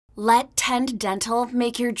Let Tend Dental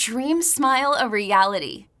make your dream smile a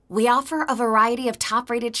reality. We offer a variety of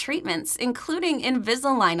top-rated treatments, including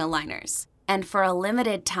Invisalign aligners. And for a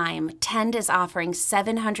limited time, Tend is offering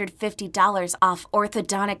 $750 off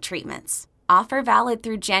orthodontic treatments. Offer valid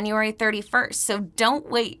through January 31st, so don't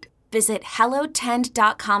wait. Visit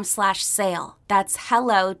hellotend.com/sale. That's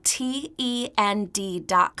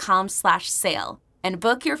hellotend.com/sale. And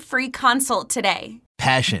book your free consult today.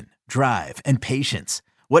 Passion, drive, and patience.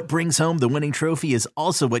 What brings home the winning trophy is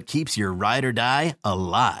also what keeps your ride or die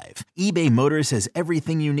alive. eBay Motors has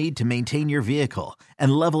everything you need to maintain your vehicle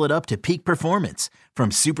and level it up to peak performance, from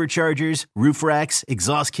superchargers, roof racks,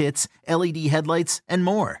 exhaust kits, LED headlights, and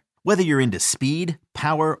more. Whether you're into speed,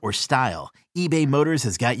 power, or style, eBay Motors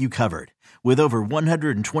has got you covered. With over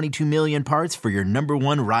 122 million parts for your number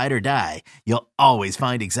one ride or die, you'll always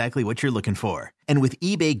find exactly what you're looking for. And with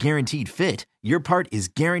eBay Guaranteed Fit, your part is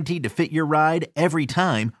guaranteed to fit your ride every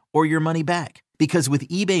time or your money back. Because with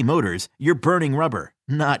eBay Motors, you're burning rubber,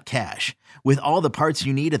 not cash. With all the parts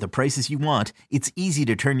you need at the prices you want, it's easy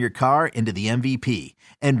to turn your car into the MVP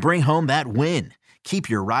and bring home that win. Keep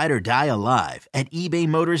your ride or die alive at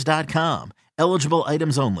ebaymotors.com. Eligible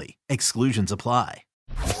items only. Exclusions apply.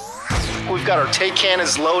 We've got our take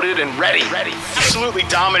cannons loaded and ready. Absolutely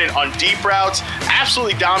dominant on deep routes.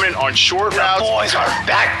 Absolutely dominant on short routes. Boys are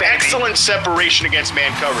back, baby. Excellent separation against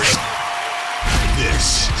man coverage.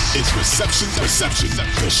 This is Reception,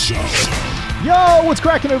 the show. Yo, what's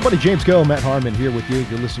cracking, everybody? James Go, Matt Harmon here with you.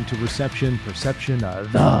 You're listening to Reception,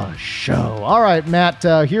 the show. All right, Matt,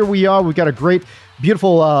 here we are. We've got a great,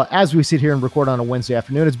 beautiful, as we sit here and record on a Wednesday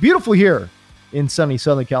afternoon. It's beautiful here in sunny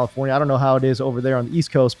Southern California. I don't know how it is over there on the East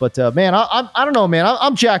Coast, but man, I don't know, man.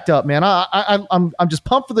 I'm jacked up, man. I'm just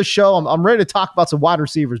pumped for the show. I'm ready to talk about some wide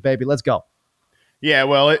receivers, baby. Let's go. Yeah,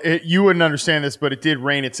 well, you wouldn't understand this, but it did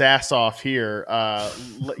rain its ass off here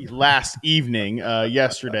last evening,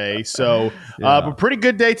 yesterday. So, but pretty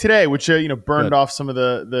good day today, which burned off some of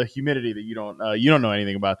the humidity that you don't know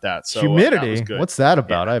anything about that. So humidity, that what's that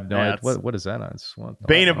about? Yeah, I have no idea. What is that?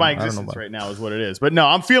 Bane of my existence right now is what it is. But no,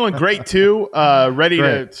 I'm feeling great too. Ready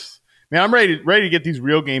to. Man, I'm ready to get these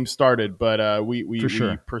real games started. But we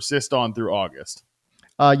persist on through August.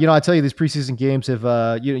 I tell you, these preseason games have,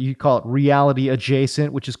 you call it reality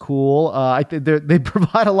adjacent, which is cool. I think they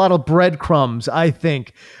provide a lot of breadcrumbs, I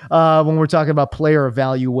think, when we're talking about player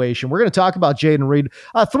evaluation. We're going to talk about Jayden Reed.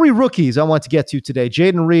 Three rookies I want to get to today: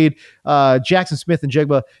 Jayden Reed, Jackson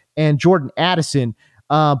Smith-Njigba, and Jordan Addison.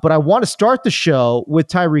 But I want to start the show with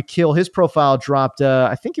Tyreek Hill. His profile dropped,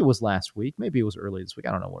 I think it was last week. Maybe it was early this week.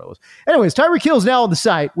 I don't know what it was. Anyways, Tyreek Hill is now on the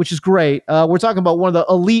site, which is great. We're talking about one of the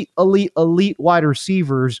elite wide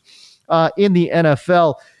receivers in the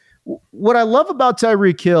NFL. What I love about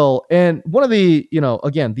Tyreek Hill, and one of the,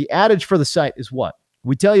 again, the adage for the site is what?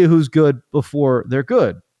 We tell you who's good before they're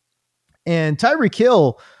good. And Tyreek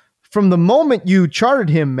Hill, from the moment you charted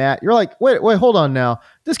him, Matt, you're like, wait, hold on now.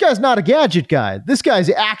 This guy's not a gadget guy. This guy's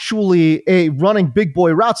actually a running big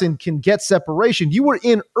boy routes and can get separation. You were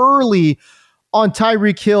in early on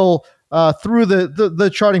Tyreek Hill through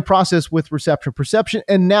the charting process with reception perception,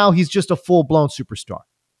 and now he's just a full-blown superstar.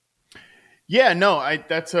 Yeah, no,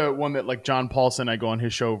 that's one that like John Paulson, I go on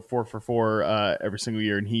his show 4 for 4 every single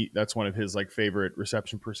year, and that's one of his like favorite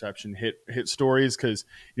reception perception hit stories because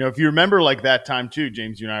if you remember like that time too,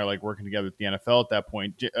 James, you and I are like working together at the NFL at that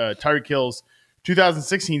point. Tyreek Hill's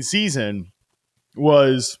 2016 season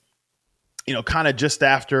was kind of just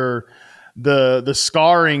after the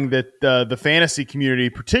scarring that the fantasy community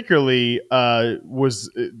particularly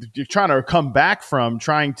was trying to come back from,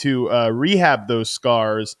 trying to rehab those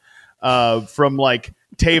scars. From like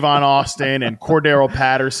Tavon Austin and Cordero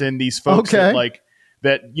Patterson, these folks that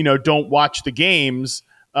don't watch the games.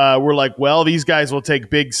 We're like, well, these guys will take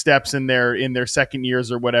big steps in their second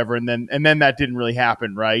years or whatever, and then that didn't really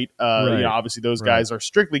happen, right? Obviously those guys are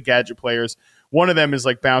strictly gadget players. One of them is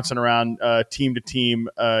like bouncing around team to team.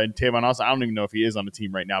 And Tavon Austin, I don't even know if he is on the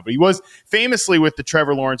team right now, but he was famously with the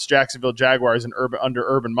Trevor Lawrence Jacksonville Jaguars under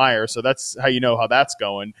Urban Meyer. So that's how you know how that's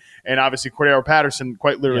going. And obviously Cordero Patterson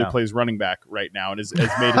quite literally plays running back right now and has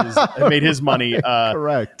made his money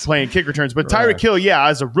playing kick returns. But Tyreek Hill,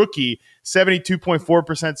 as a rookie,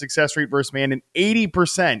 72.4% success rate versus man and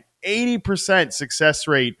 80% success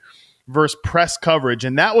rate versus press coverage.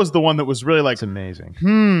 And that was the one that was really like, it's amazing.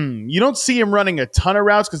 You don't see him running a ton of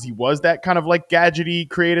routes because he was that kind of like gadgety,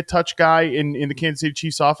 create a touch guy in the Kansas City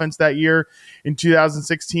Chiefs offense that year in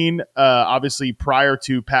 2016, obviously prior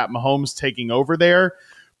to Pat Mahomes taking over there.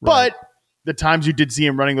 But the times you did see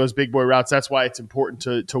him running those big boy routes, that's why it's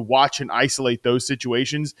important to watch and isolate those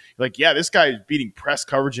situations. Like, yeah, this guy is beating press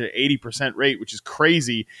coverage at an 80% rate, which is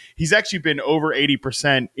crazy. He's actually been over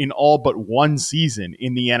 80% in all but one season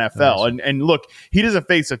in the NFL. Nice. And look, he doesn't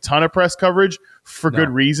face a ton of press coverage for good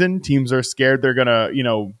reason. Teams are scared they're going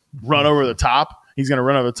to, run over the top. He's going to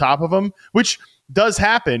run over the top of them, which does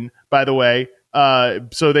happen, by the way.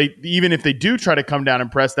 So they, even if they do try to come down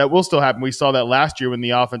and press, that will still happen. We saw that last year when the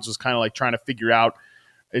offense was kind of like trying to figure out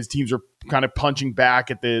as teams were kind of punching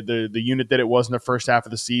back at the unit that it was in the first half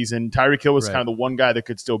of the season. Tyreek Hill was kind of the one guy that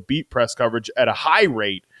could still beat press coverage at a high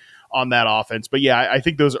rate on that offense. But yeah, I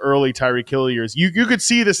think those early Tyreek Hill years, you could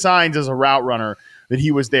see the signs as a route runner that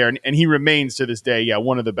he was there, and he remains to this day,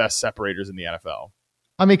 one of the best separators in the NFL.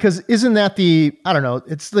 I mean, because isn't that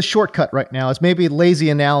it's the shortcut right now. It's maybe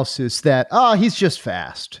lazy analysis that, he's just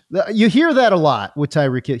fast. You hear that a lot with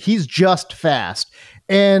Tyreek Hill. He's just fast.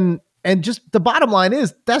 And just the bottom line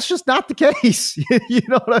is that's just not the case. You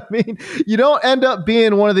know what I mean? You don't end up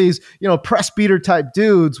being one of these, press beater type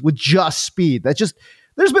dudes with just speed. There's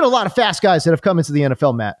been a lot of fast guys that have come into the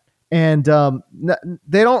NFL, Matt. And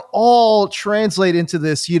they don't all translate into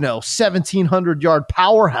this, 1,700-yard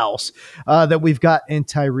powerhouse that we've got in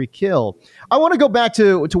Tyreek Hill. I want to go back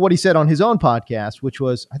to what he said on his own podcast, which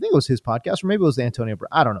was, I think it was his podcast, or maybe it was Antonio Brown.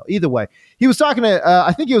 I don't know. Either way, he was talking to,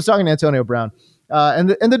 I think he was talking to Antonio Brown. And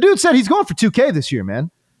the dude said he's going for 2K this year, man.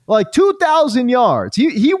 Like 2,000 yards.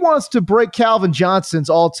 He wants to break Calvin Johnson's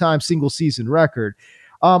all-time single-season record.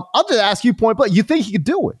 I'll just ask you point blank, you think he could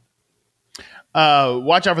do it?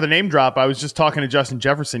 Watch out for the name drop. I was just talking to Justin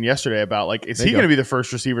Jefferson yesterday about is he going to be the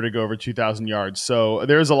first receiver to go over 2,000 yards? So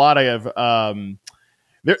there's a lot of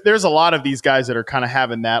there's a lot of these guys that are kind of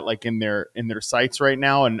having that in their sights right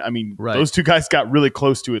now. And I mean, those two guys got really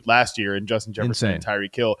close to it last year in Justin Jefferson and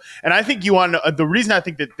Tyreek Hill. And I think the reason I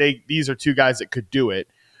think that these are two guys that could do it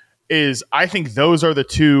is I think those are the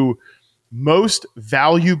two most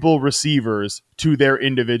valuable receivers to their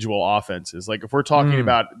individual offenses. Like if we're talking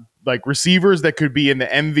about receivers that could be in the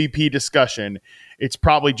MVP discussion, it's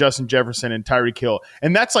probably Justin Jefferson and Tyreek Hill.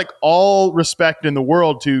 And that's all respect in the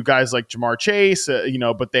world to guys like Jamar Chase,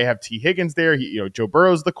 but they have T. Higgins there. Joe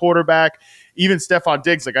Burrow's the quarterback. Even Stephon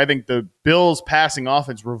Diggs. I think the Bills' passing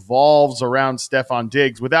offense revolves around Stephon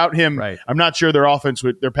Diggs. Without him, I'm not sure their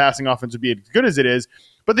passing offense would be as good as it is.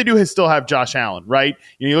 But they do still have Josh Allen, right?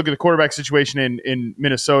 You look at the quarterback situation in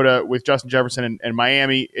Minnesota with Justin Jefferson and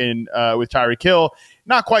Miami with Tyreek Hill,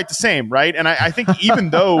 not quite the same, right? And I think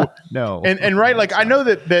even though I know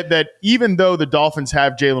that even though the Dolphins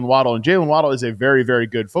have Jalen Waddle, and Jalen Waddle is a very, very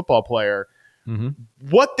good football player,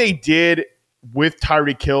 what they did with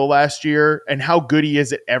Tyreek Hill last year and how good he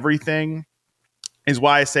is at everything is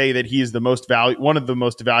why I say that he is one of the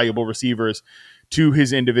most valuable receivers to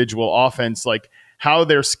his individual offense. How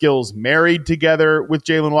their skills married together with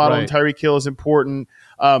Jalen Waddle and Tyreek Hill is important.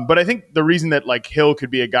 But I think the reason that Hill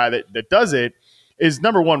could be a guy that does it is,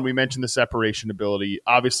 number one, we mentioned the separation ability,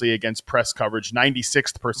 obviously against press coverage,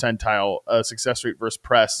 96th percentile success rate versus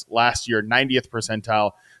press last year, 90th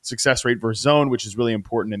percentile success rate versus zone, which is really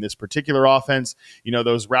important in this particular offense.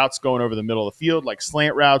 Those routes going over the middle of the field, like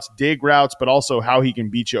slant routes, dig routes, but also how he can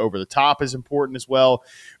beat you over the top is important as well.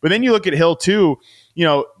 But then you look at Hill too,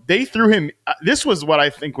 they threw him. This was what I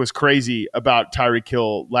think was crazy about Tyreek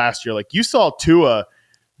Hill last year. You saw Tua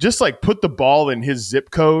just put the ball in his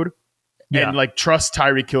zip code and trust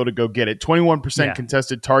Tyreek Hill to go get it. 21%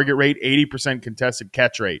 contested target rate, 80% contested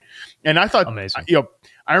catch rate. And I thought, amazing.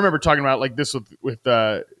 I remember talking about this with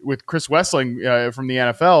Chris Wessling from the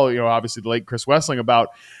NFL, obviously the late Chris Wessling, about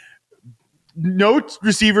no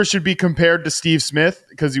receiver should be compared to Steve Smith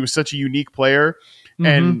because he was such a unique player.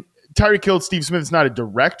 And Tyreek Hill and Steve Smith is not a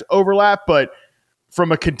direct overlap, but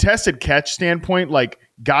from a contested catch standpoint,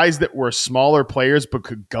 guys that were smaller players but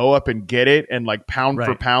could go up and get it and pound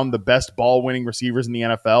for pound the best ball winning receivers in the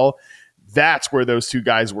NFL, that's where those two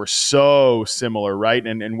guys were so similar, right?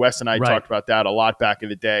 And Wes and I talked about that a lot back in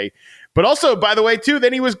the day. But also, by the way, too,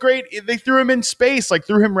 then he was great. They threw him in space,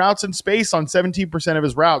 threw him routes in space on 17% of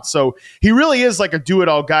his routes. So he really is a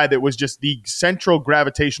do-it-all guy that was just the central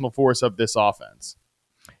gravitational force of this offense.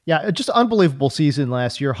 Yeah, just unbelievable season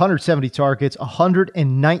last year. 170 targets,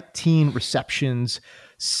 119 receptions,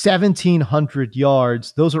 1,700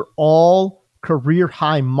 yards. Those are all career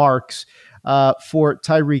high marks for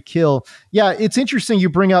Tyreek Hill. Yeah, it's interesting you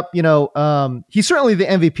bring up, he's certainly the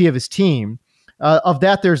MVP of his team. Of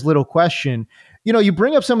that, there's little question. You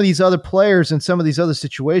bring up some of these other players and some of these other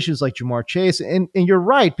situations like Jamar Chase, and you're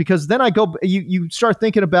right, because then you start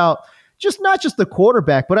thinking about not just the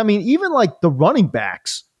quarterback, but I mean, even the running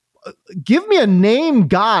backs give me a name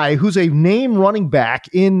guy who's a name running back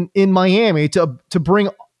in Miami to bring,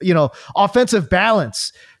 offensive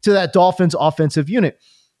balance to that Dolphins offensive unit.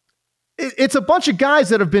 It's a bunch of guys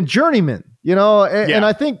that have been journeymen, and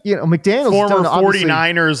I think, McDaniels former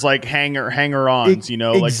 49ers like hanger-ons,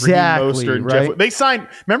 exactly, like Raheem Mostert, right? Jeff. They signed.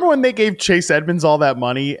 Remember when they gave Chase Edmonds all that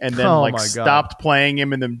money and then stopped playing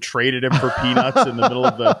him and then traded him for peanuts in the middle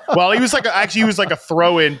of the? Well, he was like a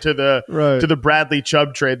throw-in to the Bradley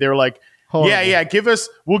Chubb trade. They were like, horrible.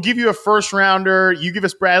 We'll give you a first rounder. You give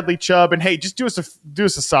us Bradley Chubb, and hey, just do us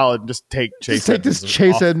a solid. And just take Chase. Take this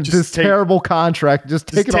Chase Edmonds, this terrible contract. Just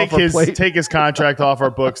take it off our plate. Take his contract off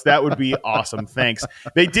our books. That would be awesome. Thanks.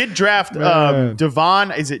 They did draft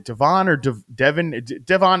Devon. Is it Devon or Devon?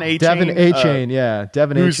 Devon A. Devon A-Chain. Yeah,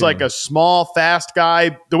 Devon A-Chain. Who's like a small, fast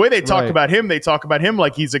guy. The way they talk about him, they talk about him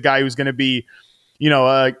like he's a guy who's going to be,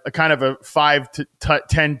 a kind of a 5 to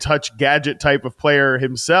 10 touch gadget type of player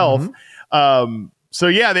himself. So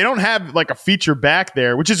yeah, they don't have like a feature back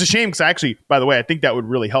there, which is a shame because actually, by the way, I think that would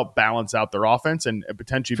really help balance out their offense and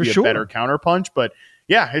potentially be a better counterpunch. But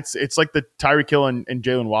yeah, it's like the Tyreek Hill and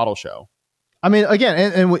Jalen Waddle show. I mean,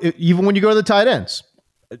 again, and even when you go to the tight ends,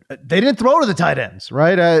 they didn't throw to the tight ends,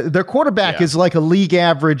 right? Their quarterback is like a league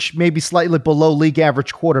average, maybe slightly below league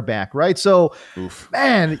average quarterback, right? So,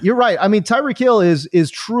 man, you're right. I mean, Tyreek Hill is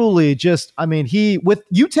truly just, I mean,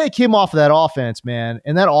 you take him off of that offense, man,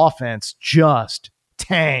 and that offense just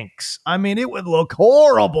tanks. I mean, it would look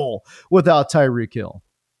horrible without Tyreek Hill.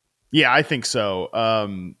 Yeah, I think so.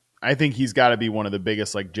 I think he's got to be one of the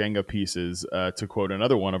biggest like Jenga pieces, to quote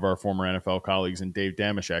another one of our former NFL colleagues and Dave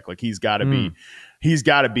Damashek. Like he's got to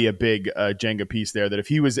be a big Jenga piece there. That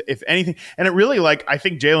if anything, and it really I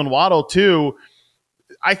think Jalen Waddle too.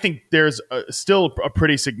 I think there's still a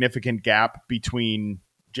pretty significant gap between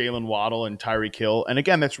Jalen Waddle and Tyreek Hill. And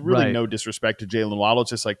again, that's really no disrespect to Jalen Waddle.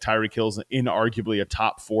 It's just like Tyreek Hill's inarguably a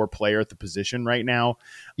top 4 player at the position right now.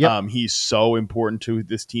 Yep. He's so important to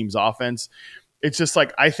this team's offense. It's just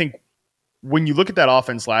like, I think when you look at that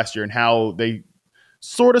offense last year and how they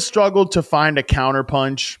sort of struggled to find a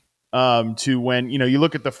counterpunch to when, you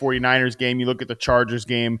look at the 49ers game, you look at the Chargers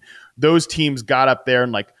game, those teams got up there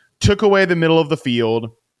and took away the middle of the field.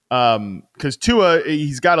 Because Tua,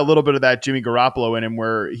 he's got a little bit of that Jimmy Garoppolo in him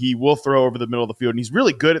where he will throw over the middle of the field, and he's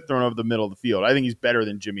really good at throwing over the middle of the field. I think he's better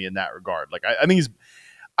than Jimmy in that regard. I think he's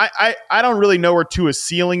I don't really know where Tua's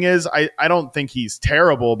ceiling is. I don't think he's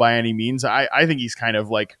terrible by any means. I think he's kind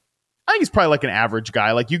of I think he's probably like an average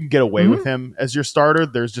guy. You can get away with him as your starter.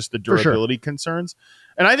 There's just the durability concerns.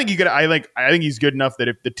 And I think I think he's good enough that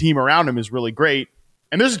if the team around him is really great,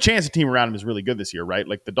 and there's a chance the team around him is really good this year, right?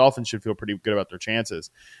 The Dolphins should feel pretty good about their chances.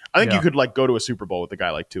 I think you could go to a Super Bowl with a guy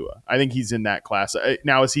like Tua. I think he's in that class.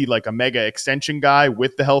 Now, is he a mega extension guy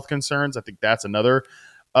with the health concerns? I think that's another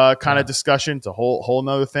kind of discussion. It's a whole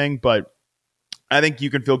nother thing, but I think you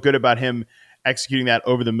can feel good about him executing that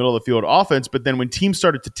over the middle of the field offense. But then when teams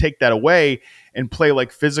started to take that away and play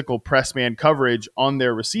physical press man coverage on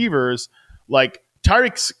their receivers,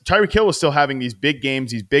 Tyreek Hill was still having these big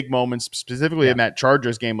games, these big moments, specifically in that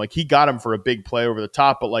Chargers game. He got him for a big play over the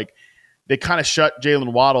top, but they kind of shut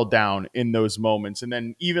Jalen Waddle down in those moments. And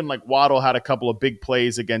then even Waddle had a couple of big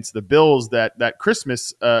plays against the Bills that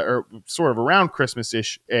Christmas or sort of around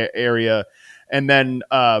Christmas-ish area. And then,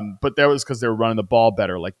 but that was because they were running the ball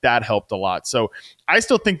better. That helped a lot. So I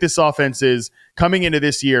still think this offense is coming into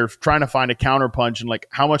this year trying to find a counterpunch and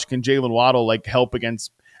how much can Jalen Waddle help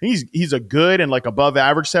against. He's a good and above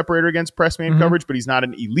average separator against press man coverage, but he's not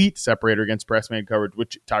an elite separator against press man coverage,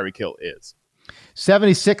 which Tyreek Hill is.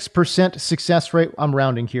 76% success rate. I'm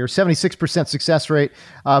rounding here. 76% success rate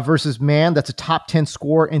versus man. That's a top 10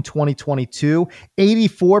 score in 2022.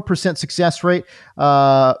 84% success rate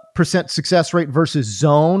versus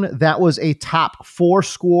zone. That was a top 4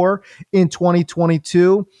 score in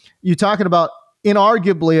 2022. You're talking about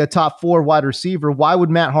inarguably a top 4 wide receiver. Why would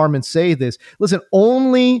Matt Harmon say this? Listen,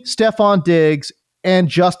 only Stephon Diggs and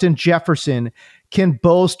Justin Jefferson can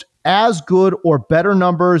boast as good or better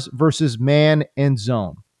numbers versus man and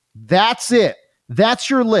zone. That's it. That's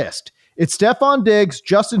your list. It's Stephon Diggs,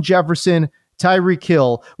 Justin Jefferson, Tyreek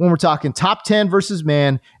Hill when we're talking top 10 versus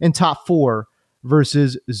man and top 4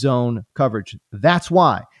 versus zone coverage. That's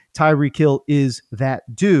why Tyreek Hill is that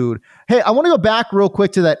dude. Hey, I want to go back real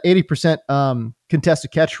quick to that 80%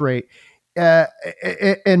 contested catch rate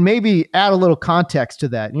and maybe add a little context to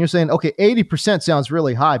that. And you're saying, okay, 80% sounds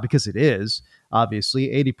really high because it is, obviously,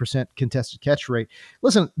 80% contested catch rate.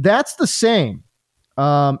 Listen, that's the same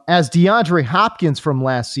as DeAndre Hopkins from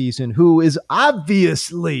last season, who is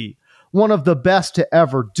obviously one of the best to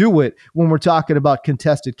ever do it when we're talking about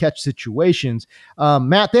contested catch situations.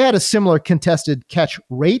 Matt, they had a similar contested catch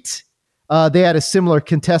rate. They had a similar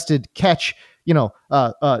contested catch,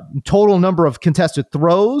 total number of contested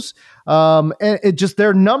throws. And it just,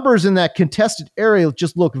 their numbers in that contested area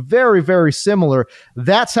just look very, very similar.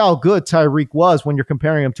 That's how good Tyreek was when you're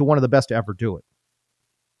comparing him to one of the best to ever do it.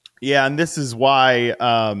 Yeah, and this is why,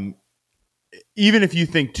 even if you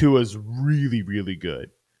think Tua's really, really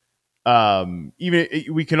good, even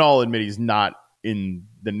we can all admit he's not in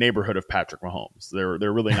the neighborhood of Patrick Mahomes.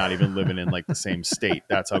 They're really not even living in like the same state.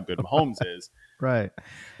 That's how good Mahomes is. Right.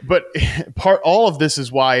 But all of this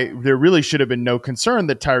is why there really should have been no concern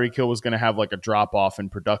that Tyreek Hill was going to have like a drop off in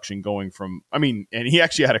production going from, and he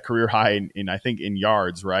actually had a career high in I think in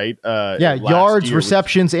yards, right? Yards,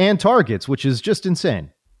 receptions, and targets, which is just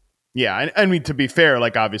insane. Yeah, and I mean, to be fair,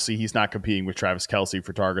 like obviously he's not competing with Travis Kelce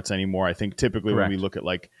for targets anymore. I think typically Correct. when we look at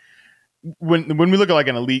like when we look at like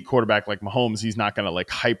an elite quarterback like Mahomes, he's not going to like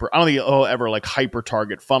hyper. I don't think he'll ever like hyper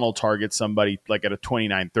target, funnel target somebody like at a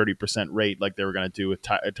 29-30% rate like they were going to do with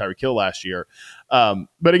Tyreek Hill last year.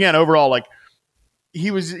 But again, overall, like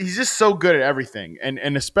he's just so good at everything,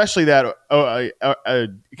 and especially that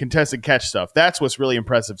contested catch stuff. That's what's really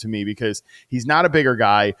impressive to me because he's not a bigger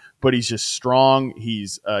guy, but he's just strong.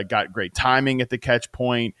 He's got great timing at the catch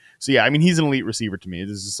point. So yeah, I mean, he's an elite receiver to me.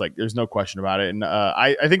 This is just like there's no question about it. And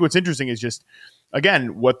I think what's interesting is just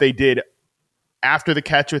again what they did after the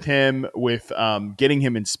catch with him, with getting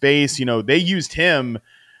him in space. They used him.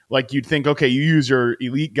 Like you'd think, okay, you use your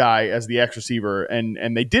elite guy as the X receiver,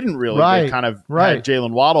 and they didn't really. Right, they kind of had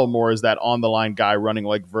Jalen Waddle more as that on the line guy running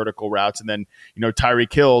like vertical routes, and then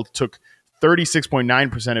Tyreek Hill took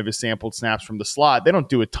 36.9% of his sampled snaps from the slot. They don't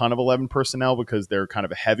do a ton of 11 personnel because they're kind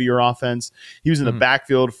of a heavier offense. He was in the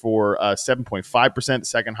backfield for 7.5%, the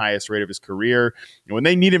second highest rate of his career. When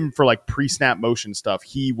they need him for like pre-snap motion stuff,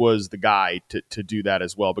 he was the guy to do that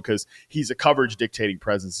as well because he's a coverage dictating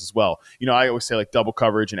presence as well. I always say like double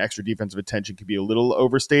coverage and extra defensive attention can be a little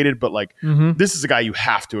overstated, but like this is a guy you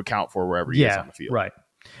have to account for wherever he is on the field. Right.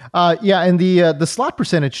 And the slot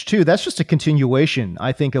percentage too, that's just a continuation,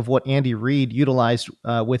 I think, of what Andy Reid utilized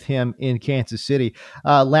with him in Kansas City.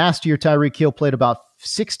 Last year, Tyreek Hill played about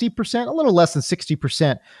 60%, a little less than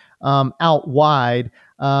 60% out wide.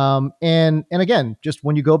 And again, just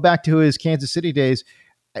when you go back to his Kansas City days,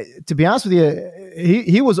 to be honest with you,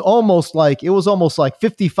 he was almost like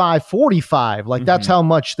 55-45. Like that's how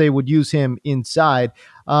much they would use him inside.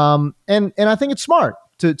 And I think it's smart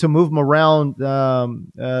to move him around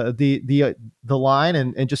the line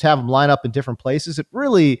and just have him line up in different places. It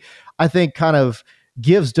really, I think, kind of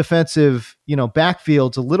gives defensive,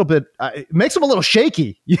 backfields a little bit, it makes them a little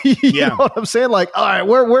shaky. You know what I'm saying? Like, all right,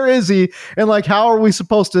 where is he? And like, how are we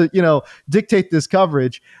supposed to, dictate this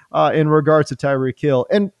coverage in regards to Tyreek Hill?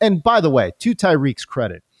 And by the way, to Tyreek's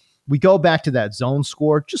credit, we go back to that zone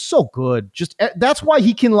score, just so good. Just that's why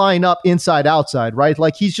he can line up inside, outside, right?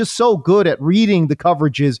 Like he's just so good at reading the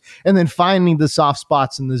coverages and then finding the soft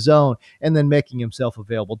spots in the zone and then making himself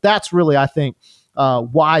available. That's really, I think,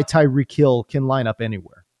 why Tyreek Hill can line up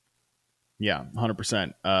anywhere. Yeah,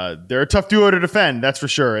 100%. They're a tough duo to defend, that's for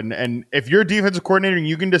sure. And if you're a defensive coordinator,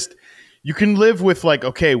 you can live with like,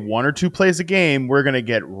 okay, 1 or 2 plays a game, we're going to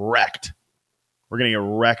get wrecked. We're going to get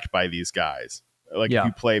wrecked by these guys. Like if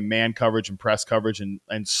you play man coverage and press coverage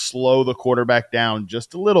and slow the quarterback down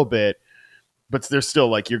just a little bit, but there's still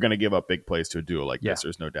like you're going to give up big plays to a duo like this.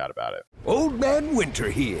 There's no doubt about it. Old Man Winter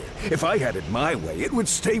here. If I had it my way, it would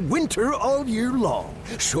stay winter all year long.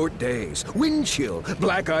 Short days, wind chill,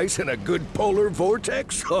 black ice, and a good polar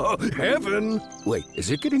vortex. Oh, heaven. Wait,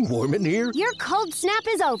 is it getting warm in here? Your cold snap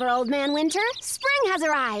is over, Old Man Winter. Spring has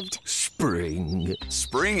arrived. Spring.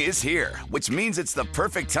 Spring is here, which means it's the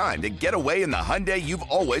perfect time to get away in the Hyundai you've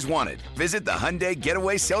always wanted. Visit the Hyundai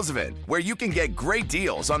Getaway Sales Event, where you can get great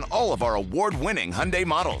deals on all of our award-winning Hyundai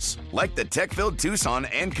models, like the tech-filled Tucson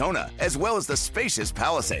and Kona, as well as the spacious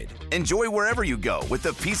Palisade. Enjoy wherever you go with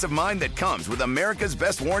the peace of mind that comes with America's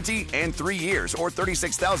best warranty and 3 years or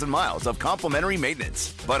 36,000 miles of complimentary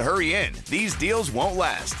maintenance. But hurry in, these deals won't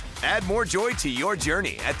last. Add more joy to your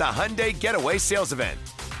journey at the Hyundai Getaway Sales Event.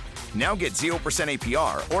 Now get 0%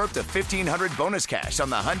 APR or up to $1,500 bonus cash on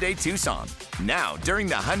the Hyundai Tucson. Now, during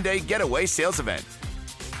the Hyundai Getaway Sales Event.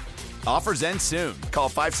 Offers end soon. Call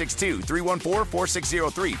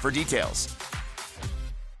 562-314-4603 for details.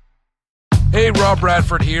 Hey, Rob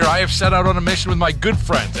Bradford here. I have set out on a mission with my good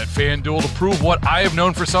friends at FanDuel to prove what I have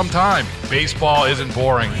known for some time. Baseball isn't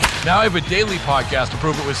boring. Now I have a daily podcast to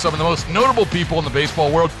prove it with some of the most notable people in the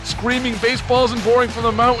baseball world, screaming baseballs and boring from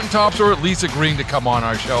the mountaintops, or at least agreeing to come on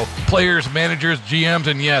our show. Players, managers, GMs,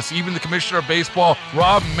 and yes, even the commissioner of baseball,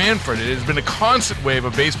 Rob Manfred. It has been a constant wave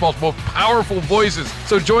of baseball's most powerful voices.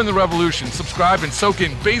 So join the revolution. Subscribe and soak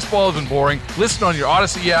in Baseball Isn't Boring. Listen on your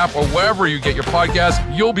Odyssey app or wherever you get your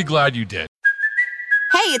podcasts. You'll be glad you did.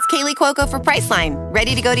 Hey, it's Kaylee Cuoco for Priceline.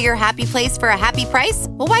 Ready to go to your happy place for a happy price?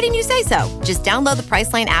 Well, why didn't you say so? Just download the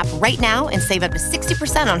Priceline app right now and save up to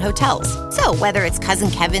 60% on hotels. So whether it's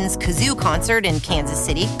Cousin Kevin's Kazoo Concert in Kansas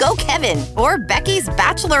City, go Kevin, or Becky's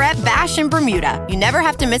Bachelorette Bash in Bermuda, you never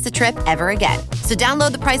have to miss a trip ever again. So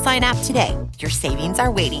download the Priceline app today. Your savings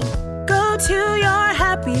are waiting. Go to your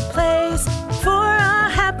happy place for a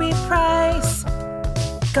happy price.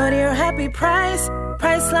 Go to your happy price,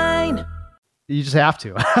 Priceline. You just have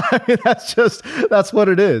to. I mean, that's what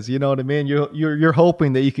it is. You know what I mean? You're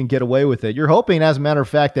hoping that you can get away with it. You're hoping, as a matter of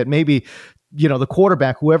fact, that maybe, the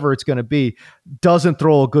quarterback, whoever it's going to be, doesn't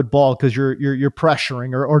throw a good ball because you're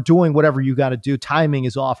pressuring or doing whatever you got to do. Timing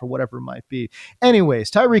is off or whatever it might be.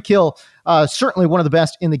 Anyways, Tyreek Hill, certainly one of the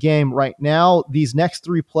best in the game right now. These next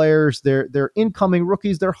three players, they're incoming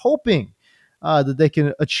rookies. They're hoping that they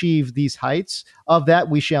can achieve these heights. Of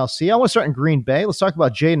that, we shall see. I want to start in Green Bay. Let's talk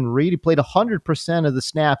about Jayden Reed. He played 100% of the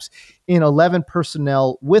snaps in 11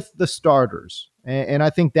 personnel with the starters, and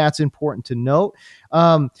I think that's important to note.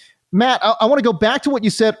 Matt, I want to go back to what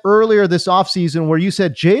you said earlier this offseason, where you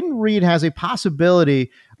said Jayden Reed has a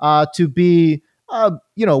possibility to be,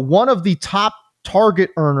 one of the top target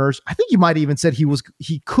earners. I think you might even said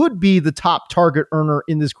he could be the top target earner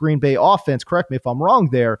in this Green Bay offense. Correct me if I'm wrong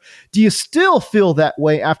there. Do you still feel that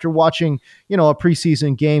way after watching, a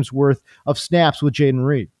preseason game's worth of snaps with Jayden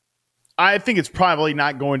Reed? I think it's probably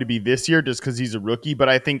not going to be this year just because he's a rookie, but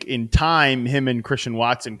I think in time, him and Christian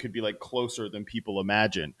Watson could be closer than people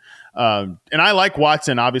imagine. And I like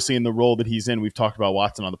Watson, obviously, in the role that he's in. We've talked about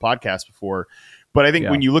Watson on the podcast before. But I think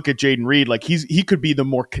when you look at Jayden Reed, he could be the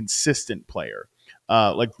more consistent player,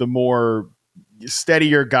 the more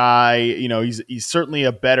steadier guy. He's certainly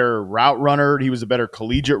a better route runner. He was a better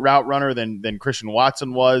collegiate route runner than Christian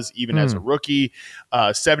Watson was, even as a rookie.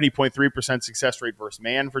 70.3% success rate versus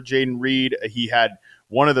man for Jayden Reed. He had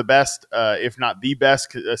one of the best, if not the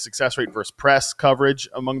best, success rate versus press coverage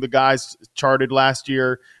among the guys charted last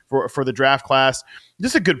year for the draft class.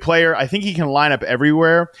 Just a good player. I think he can line up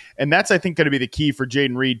everywhere. And that's, I think, going to be the key for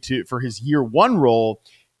Jayden Reed for his year one role.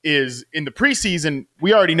 Is in the preseason,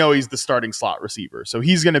 we already know he's the starting slot receiver. So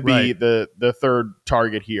he's going to be the third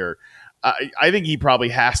target here. I think he probably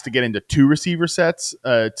has to get into two receiver sets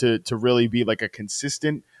to really be a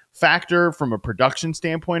consistent factor from a production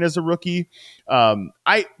standpoint as a rookie.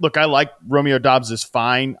 I like Romeo Doubs is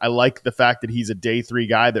fine. I like the fact that he's a day three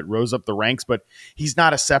guy that rose up the ranks, but he's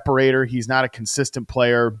not a separator. He's not a consistent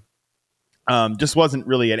player. Just wasn't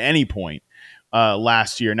really at any point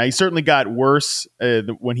last year. Now, he certainly got worse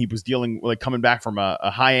when he was coming back from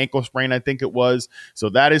a high ankle sprain, I think it was. So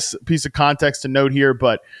that is a piece of context to note here.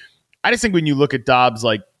 But I just think when you look at Doubs,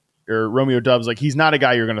 or Romeo Doubs, he's not a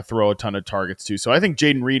guy you're going to throw a ton of targets to. So I think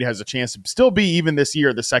Jayden Reed has a chance to still be, even this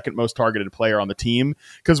year, the second most targeted player on the team.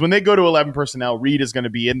 Because when they go to 11 personnel, Reed is going to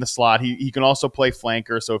be in the slot. He can also play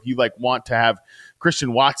flanker. So if you want to have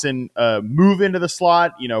Christian Watson move into the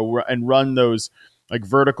slot, and run those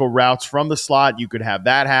vertical routes from the slot, you could have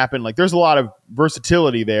that happen. There's a lot of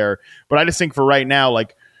versatility there, but I just think for right now,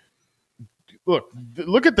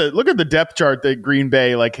 look at the depth chart that Green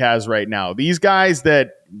Bay has right now. These guys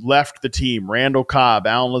that left the team, Randall Cobb,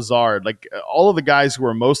 Alan Lazard, all of the guys who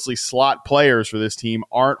are mostly slot players for this team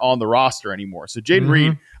aren't on the roster anymore. So Jayden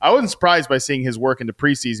Reed, I wasn't surprised by seeing his work into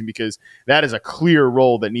preseason because that is a clear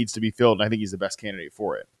role that needs to be filled, and I think he's the best candidate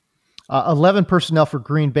for it. 11 personnel for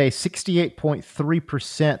Green Bay,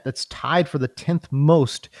 68.3%. That's tied for the 10th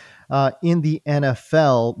most in the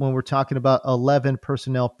NFL when we're talking about 11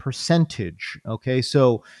 personnel percentage. Okay,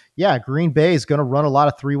 so yeah, Green Bay is going to run a lot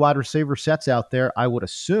of three wide receiver sets out there, I would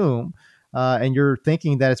assume. And you're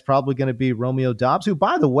thinking that it's probably going to be Romeo Doubs, who,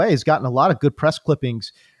 by the way, has gotten a lot of good press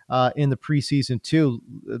clippings in the preseason too.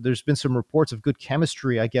 There's been some reports of good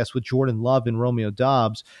chemistry, I guess, with Jordan Love and Romeo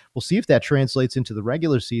Doubs. We'll see if that translates into the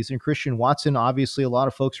regular season. Christian Watson, obviously, a lot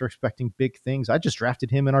of folks are expecting big things. I just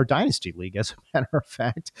drafted him in our Dynasty League, as a matter of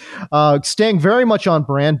fact. Staying very much on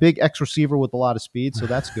brand, big X receiver with a lot of speed, so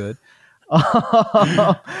that's good.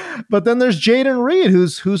 But then there's Jayden Reed,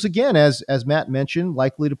 who's again, as Matt mentioned,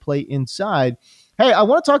 likely to play inside. Hey, I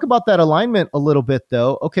want to talk about that alignment a little bit,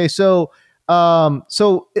 though. Okay, so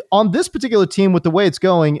on this particular team, with the way it's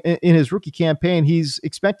going in his rookie campaign, he's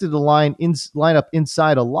expected to line up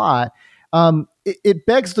inside a lot. it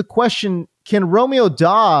begs the question, can Romeo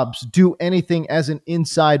Doubs do anything as an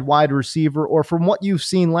inside wide receiver? Or from what you've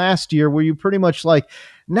seen last year, were you pretty much like,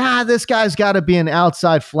 nah, this guy's got to be an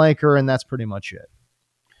outside flanker, and that's pretty much it?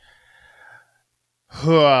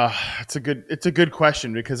 It's a good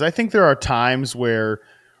question, because I think there are times where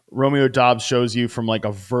Romeo Doubs shows you from like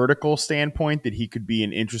a vertical standpoint that he could be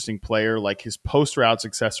an interesting player. Like his post route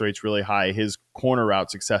success rate's really high. His corner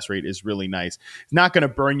route success rate is really nice. He's not going to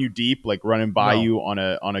burn you deep, like running by you on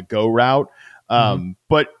a go route.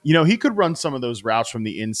 But he could run some of those routes from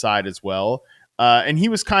the inside as well. And he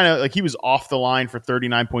was kind of like, he was off the line for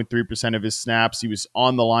 39.3% of his snaps. He was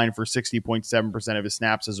on the line for 60.7% of his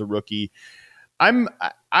snaps as a rookie.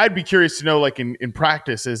 I'd be curious to know, like in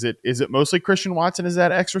practice, is it mostly Christian Watson as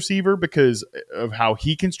that X receiver because of how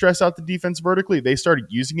he can stress out the defense vertically? They started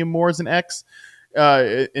using him more as an X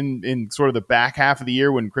in sort of the back half of the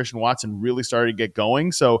year when Christian Watson really started to get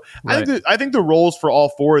going. So right. I think the roles for all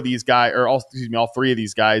four of these guys, or all three of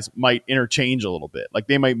these guys, might interchange a little bit. Like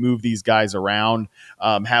they might move these guys around,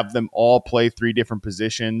 have them all play three different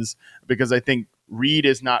positions, because I think Reed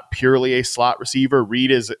is not purely a slot receiver.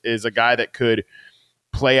 Reed is a guy that could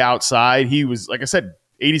play outside. He was, like I said,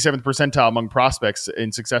 87th percentile among prospects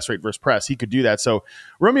in success rate versus press. He could do that. So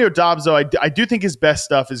Romeo Doubs, though, I do think his best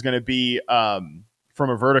stuff is going to be from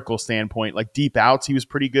a vertical standpoint, like deep outs. He was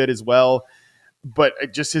pretty good as well. But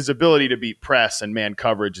just his ability to beat press and man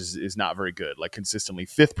coverage is not very good. Like consistently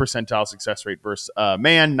 5th percentile success rate versus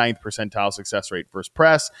man, 9th percentile success rate versus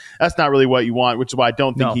press. That's not really what you want, which is why I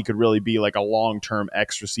don't think he could really be like a long-term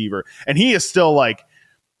X receiver. And he is still like,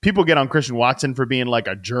 people get on Christian Watson for being like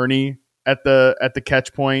a journey at the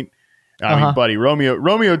catch point. I mean, buddy,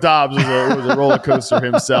 Romeo Doubs was a roller coaster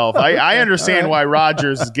himself. I understand why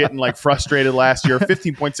Rodgers is getting like frustrated last year.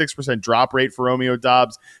 15.6% drop rate for Romeo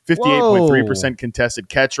Doubs, 58.3% contested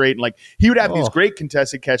catch rate. And like he would have these great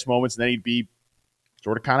contested catch moments, and then he'd be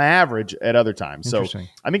sort of kind of average at other times. So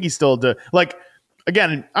I think he's still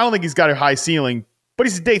again, I don't think he's got a high ceiling, but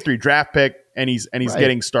he's a day 3 draft pick, and he's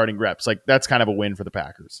getting starting reps. Like that's kind of a win for the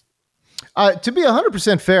Packers. To be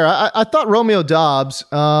 100% fair, I thought Romeo Doubs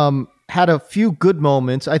had a few good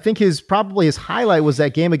moments. I think his highlight was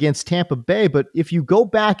that game against Tampa Bay. But if you go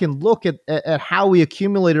back and look at how he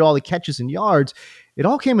accumulated all the catches and yards, it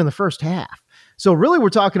all came in the first half. So really, we're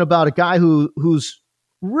talking about a guy who's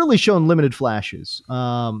really shown limited flashes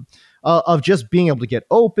of just being able to get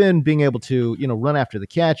open, being able to run after the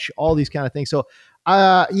catch, all these kind of things. So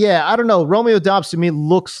I don't know. Romeo Doubs to me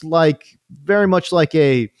looks like very much like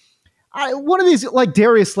one of these like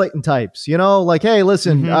Darius Slayton types, like, hey,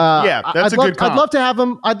 listen, that's I'd love to have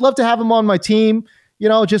him. I'd love to have him on my team,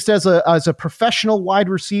 just as a professional wide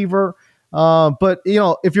receiver. But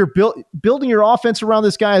if you're building your offense around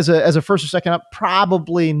this guy as a first or second up,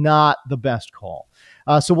 probably not the best call.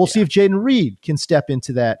 So we'll see if Jaden Reed can step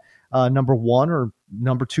into that number 1 or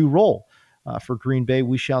number 2 role. For Green Bay,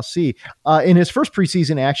 we shall see. In his first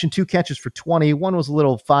preseason action, 2 catches for 20. One was a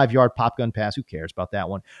little 5-yard pop gun pass. Who cares about that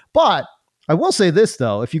one? But I will say this,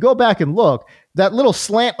 though. If you go back and look, that little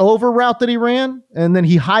slant over route that he ran, and then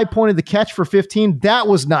he high pointed the catch for 15, that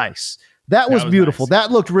was nice. That was beautiful. Nice.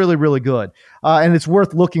 That looked really, really good. And it's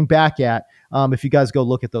worth looking back at if you guys go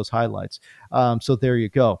look at those highlights. So there you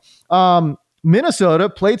go. Minnesota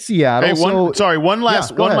played Seattle. Hey, one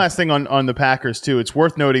last thing on the Packers too. It's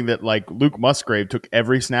worth noting that like Luke Musgrave took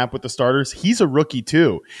every snap with the starters. He's a rookie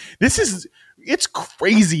too. It's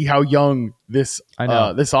crazy how young this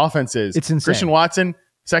offense is. It's insane. Christian Watson,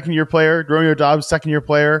 2nd-year player. Romeo Doubs, 2nd-year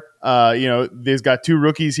player. They've got 2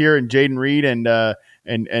 rookies here, and Jaden Reed and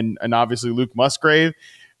obviously Luke Musgrave.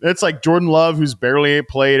 It's like Jordan Love, who's barely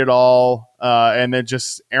played at all, and then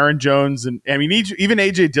just Aaron Jones, and I mean even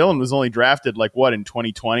AJ Dillon was only drafted in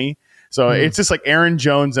 2020. So it's just like Aaron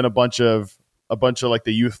Jones and a bunch of like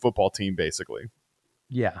the youth football team basically.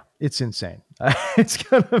 Yeah, it's insane. It's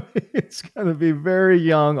gonna be very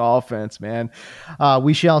young offense, man.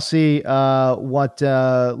 We shall see what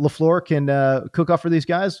LaFleur can cook up for these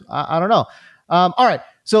guys. I don't know. All right.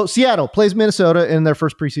 So Seattle plays Minnesota in their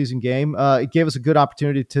first preseason game. It gave us a good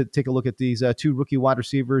opportunity to take a look at these 2 rookie wide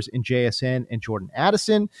receivers in JSN and Jordan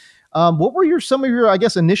Addison. What were some of your, I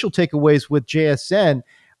guess, initial takeaways with JSN?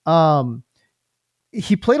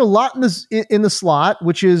 He played a lot in the slot,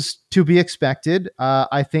 which is to be expected,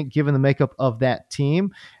 I think, given the makeup of that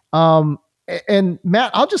team. And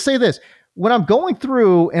Matt, I'll just say this. When I'm going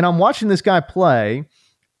through and I'm watching this guy play,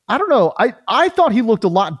 I don't know. I thought he looked a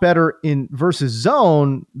lot better in versus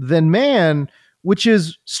zone than man which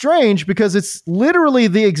is strange because it's literally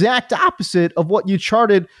the exact opposite of what you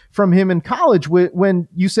charted from him in college when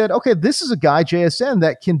you said, okay, this is a guy, JSN,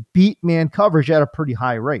 that can beat man coverage at a pretty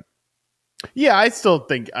high rate. Yeah, I still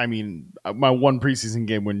think, I mean, my one preseason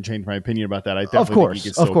game wouldn't change my opinion about that. I definitely think he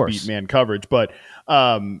could still beat man coverage. But,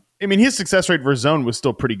 I mean, his success rate for zone was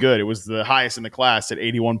still pretty good. It was the highest in the class at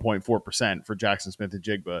 81.4% for Jackson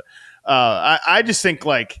Smith-Njigba. I just think,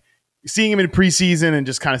 like, seeing him in preseason and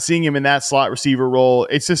just kind of seeing him in that slot receiver role,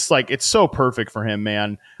 it's just like, it's so perfect for him,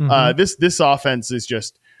 man. This offense is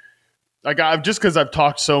just, like, because I've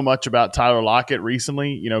talked so much about Tyler Lockett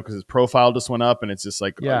recently, you know, because his profile just went up, and it's just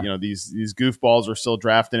like, you know, these goofballs are still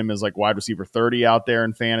drafting him as like wide receiver 30 out there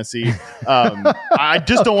in fantasy. I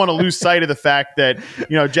just don't want to lose sight of the fact that,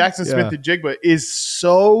 you know, Jackson Smith-Njigba is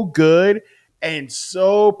so good and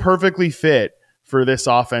so perfectly fit for this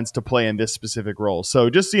offense to play in this specific role.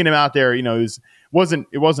 So just seeing him out there, you know, it wasn't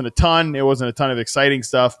a ton of exciting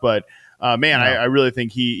stuff, but I really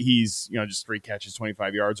think he's, you know, just 3 catches,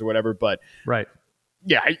 25 yards or whatever. But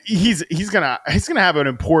yeah, he's gonna have an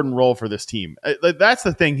important role for this team. That's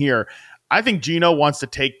the thing here. I think Geno wants to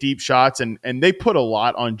take deep shots, and they put a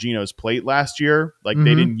lot on Geno's plate last year. Like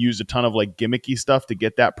they didn't use a ton of like gimmicky stuff to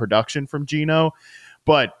get that production from Geno,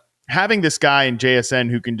 but having this guy in JSN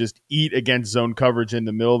who can just eat against zone coverage in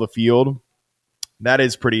the middle of the field,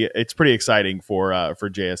 it's pretty exciting for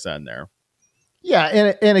JSN there.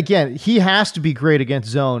 Yeah, and again, he has to be great against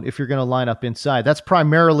zone if you're going to line up inside. That's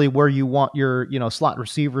primarily where you want your, you know, slot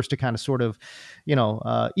receivers to kind of sort of, you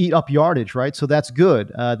know, eat up yardage, right? So that's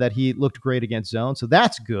good that he looked great against zone. So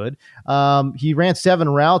that's good. He ran 7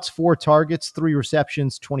 routes, 4 targets, 3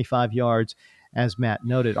 receptions, 25 yards, as Matt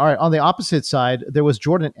noted. All right, on the opposite side, there was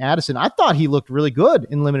Jordan Addison. I thought he looked really good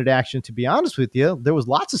in limited action, to be honest with you. There was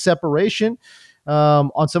lots of separation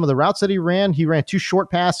on some of the routes that he ran. He ran 2 short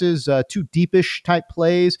passes, 2 deepish type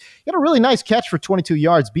plays. He had a really nice catch for 22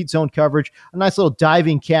 yards, beat zone coverage, a nice little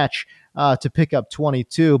diving catch to pick up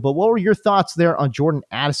 22. But what were your thoughts there on Jordan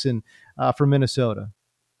Addison from Minnesota?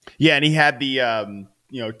 Yeah, and he had the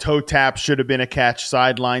you know, toe tap should have been a catch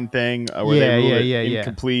sideline thing where they ruled it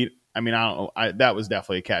incomplete. I mean, I don't know. That was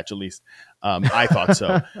definitely a catch, at least I thought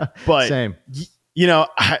so. But same. You know,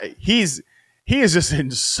 he is just in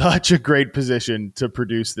such a great position to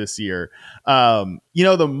produce this year. You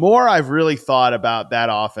know, the more I've really thought about that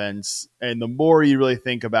offense, and the more you really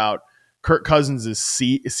think about Kirk Cousins'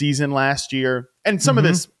 season last year, and some of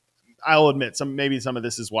this, I'll admit, maybe some of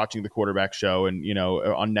this is watching the quarterback show and, you know,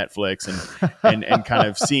 on Netflix and kind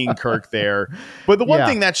of seeing Kirk there. But the one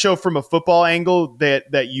thing that show from a football angle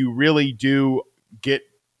that you really do get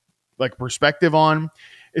like perspective on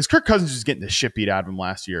is Kirk Cousins was getting the shit beat out of him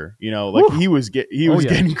last year. You know, like he was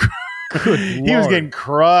getting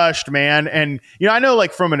crushed, man. And, you know, I know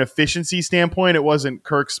like from an efficiency standpoint, it wasn't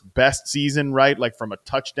Kirk's best season, right? Like from a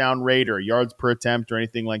touchdown rate or yards per attempt or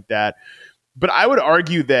anything like that. But I would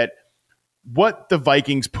argue that what the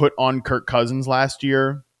Vikings put on Kirk Cousins last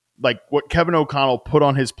year, like what Kevin O'Connell put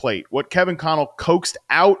on his plate, what Kevin O'Connell coaxed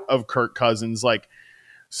out of Kirk Cousins, like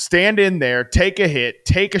stand in there, take a hit,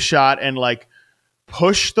 take a shot, and like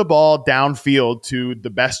push the ball downfield to the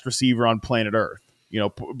best receiver on planet Earth, you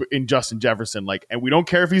know, in Justin Jefferson. Like, and we don't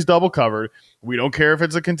care if he's double covered. We don't care if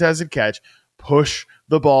it's a contested catch. Push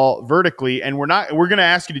the ball vertically. And we're going to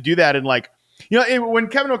ask you to do that. And like, you know, when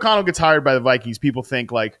Kevin O'Connell gets hired by the Vikings, people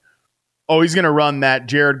think like, oh, he's going to run that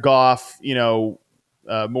Jared Goff, you know,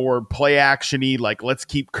 more play actiony, like let's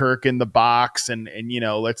keep Kirk in the box and you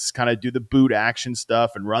know, let's kind of do the boot action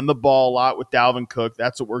stuff and run the ball a lot with Dalvin Cook.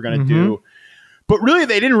 That's what we're going to do. But really,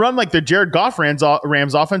 they didn't run like the Jared Goff Rams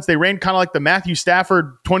offense. They ran kind of like the Matthew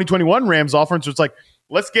Stafford 2021 Rams offense. So it's like,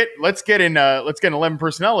 let's get in 11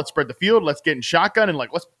 personnel. Let's spread the field. Let's get in shotgun and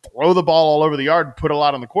like let's throw the ball all over the yard and put a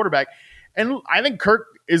lot on the quarterback. And I think Kirk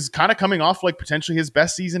is kind of coming off like potentially his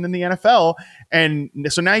best season in the NFL. And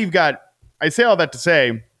so now you've got, I say all that to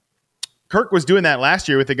say, Kirk was doing that last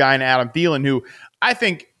year with a guy in Adam Thielen, who I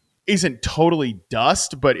think isn't totally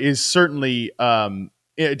dust, but is certainly a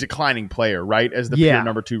declining player, right? As the pure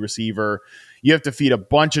number 2 receiver, you have to feed a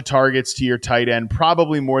bunch of targets to your tight end,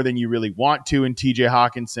 probably more than you really want to in TJ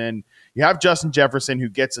Hawkinson. You have Justin Jefferson, who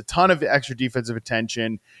gets a ton of extra defensive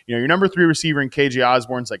attention. You know, your number 3 receiver in KJ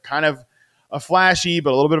Osborne's like kind of a flashy,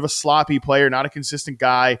 but a little bit of a sloppy player, not a consistent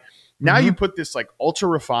guy. Now you put this like ultra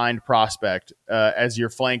refined prospect as your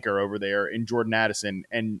flanker over there in Jordan Addison.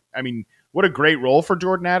 And I mean, what a great role for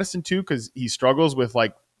Jordan Addison too, because he struggles with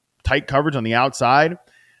like tight coverage on the outside.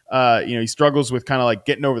 You know, he struggles with kind of like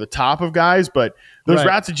getting over the top of guys, but those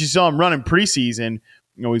routes that you saw him running preseason,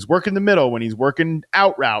 you know, he's working the middle when he's working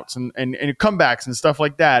out routes and comebacks and stuff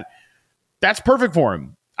like that. that's perfect for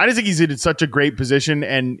him. I just think he's in such a great position,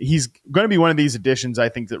 and he's going to be one of these additions, I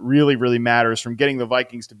think, that really, really matters, from getting the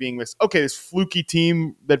Vikings to being this fluky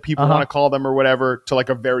team that people want to call them or whatever, to like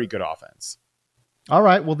a very good offense. All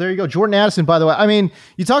right. Well, there you go. Jordan Addison, by the way. I mean,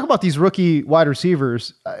 you talk about these rookie wide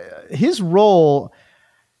receivers. His role,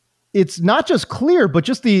 it's not just clear, but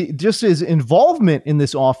just his involvement in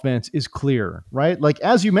this offense is clear, right? Like,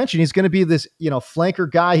 as you mentioned, he's going to be this, flanker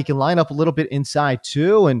guy. He can line up a little bit inside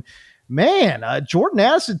too. And man, Jordan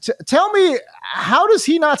Addison, tell me, how does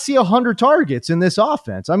he not see 100 targets in this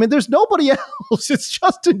offense? I mean, there's nobody else. It's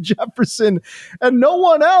Justin Jefferson and no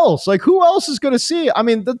one else. Like, who else is going to see? I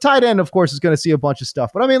mean, the tight end, of course, is going to see a bunch of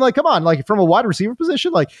stuff. But I mean, like, come on, like from a wide receiver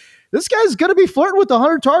position, like this guy's going to be flirting with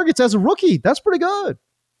 100 targets as a rookie. That's pretty good.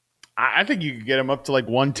 I think you could get him up to like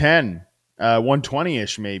 110,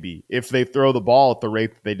 120-ish maybe, if they throw the ball at the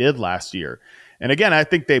rate that they did last year. And again, I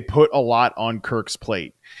think they put a lot on Kirk's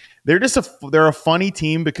plate. They're a funny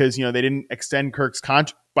team because, they didn't extend Kirk's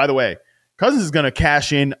contract. By the way, Cousins is going to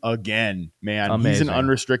cash in again, man. Amazing.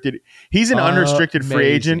 He's an unrestricted free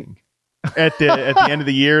agent at the end of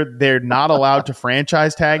the year. They're not allowed to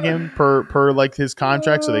franchise tag him per like his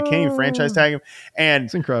contract, so they can't even franchise tag him. And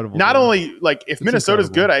it's incredible. Not only like if Minnesota's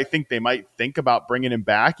good, I think they might think about bringing him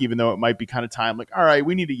back, even though it might be kind of time. Like, all right,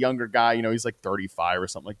 we need a younger guy. He's like 35 or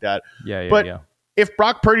something like that. Yeah. If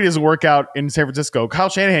Brock Purdy doesn't work out in San Francisco, Kyle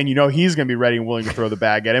Shanahan, he's going to be ready and willing to throw the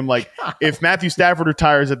bag at him. Like, if Matthew Stafford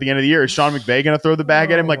retires at the end of the year, is Sean McVay going to throw the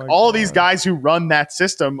bag at him? Like, all of these guys who run that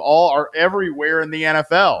system all are everywhere in the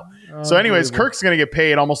NFL. So anyways, Kirk's going to get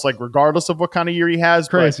paid almost like regardless of what kind of year he has.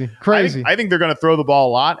 Crazy. I think they're going to throw the ball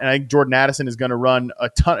a lot, and I think Jordan Addison is going to run a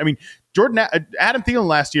ton. I mean, Adam Thielen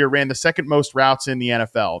last year ran the second most routes in the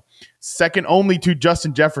NFL, second only to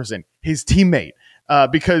Justin Jefferson, his teammate.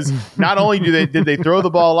 Because not only did they throw the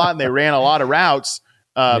ball a lot and they ran a lot of routes,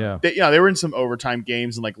 they were in some overtime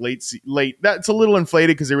games and like late. That's a little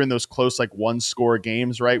inflated because they were in those close like one score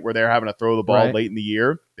games, right, where they're having to throw the ball late in the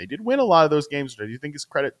year. They did win a lot of those games. I do think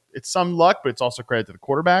it's some luck, but it's also credit to the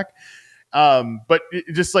quarterback. But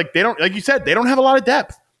just like they don't, like you said, they don't have a lot of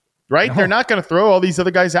depth, right? No. They're not going to throw all these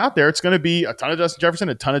other guys out there. It's going to be a ton of Justin Jefferson,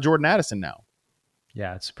 a ton of Jordan Addison now.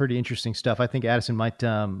 Yeah, it's pretty interesting stuff. I think Addison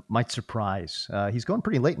might surprise. He's going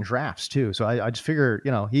pretty late in drafts too, so I just figure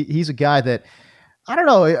he's a guy that I don't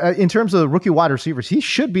know in terms of rookie wide receivers, he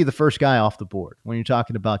should be the first guy off the board when you're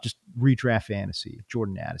talking about just redraft fantasy.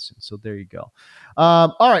 Jordan Addison. So there you go.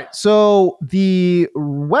 All right, so the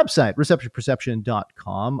website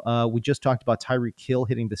receptionperception.com. We just talked about Tyreek Hill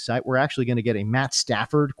hitting the site. We're actually going to get a Matt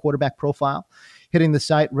Stafford quarterback profile hitting the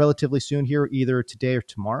site relatively soon here, either today or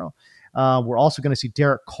tomorrow. We're also going to see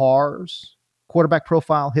Derek Carr's quarterback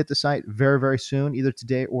profile hit the site very, very soon, either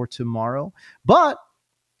today or tomorrow. But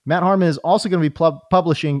Matt Harmon is also going to be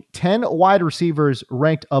publishing 10 wide receivers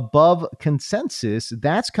ranked above consensus.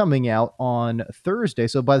 That's coming out on Thursday.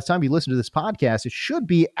 So by the time you listen to this podcast, it should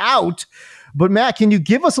be out. But Matt, can you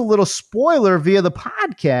give us a little spoiler via the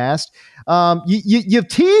podcast? You've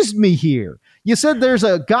teased me here. You said there's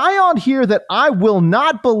a guy on here that I will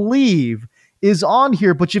not believe is on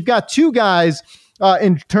here, but you've got two guys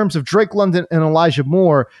in terms of Drake London and Elijah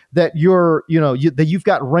Moore that you've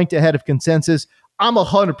got ranked ahead of consensus. I'm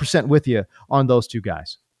 100% with you on those two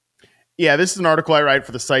guys. Yeah, this is an article I write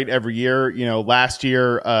for the site every year. Last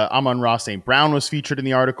year, Amon-Ra St. Brown was featured in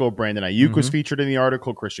the article. Brandon Ayuk was featured in the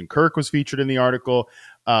article. Christian Kirk was featured in the article.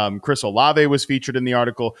 Chris Olave was featured in the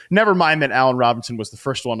article. Never mind that Allen Robinson was the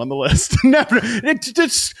first one on the list.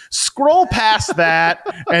 Just scroll past that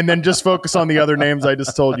and then just focus on the other names I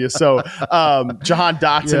just told you. So Jahan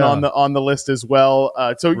Dotson on the list as well.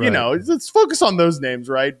 Let's focus on those names,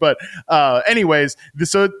 right? But anyways,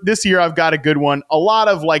 so this year I've got a good one. A lot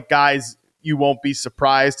of like guys you won't be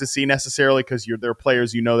surprised to see necessarily because they're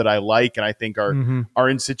players that I like and I think are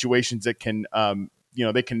in situations that can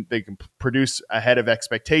they can produce ahead of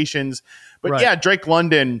expectations. But Drake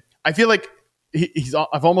London, I feel like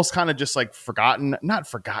I've almost kind of just like not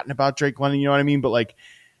forgotten about Drake London, you know what I mean? But like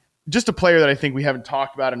just a player that I think we haven't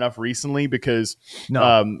talked about enough recently because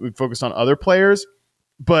we've focused on other players.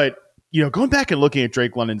 But, going back and looking at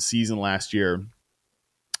Drake London's season last year,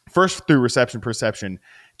 first through reception perception,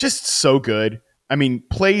 just so good. I mean,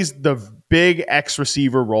 plays the big X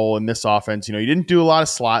receiver role in this offense. He didn't do a lot of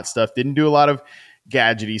slot stuff, didn't do a lot of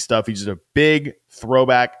gadgety stuff. He's just a big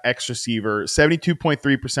throwback X receiver.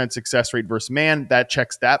 72.3% success rate versus man. That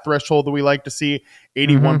checks that threshold that we like to see.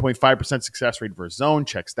 81.5% success rate versus zone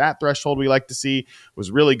checks that threshold we like to see. Was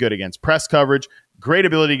really good against press coverage. Great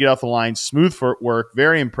ability to get off the line. Smooth footwork.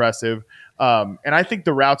 Very impressive. And I think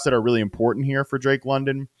the routes that are really important here for Drake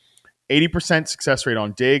London, 80% success rate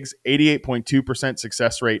on digs, 88.2%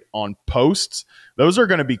 success rate on posts. Those are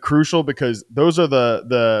going to be crucial because those are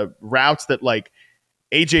the routes that like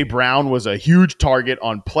A.J. Brown was a huge target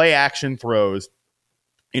on play action throws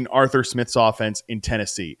in Arthur Smith's offense in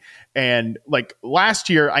Tennessee. And like last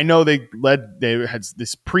year, I know they had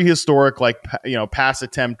this prehistoric, like, pass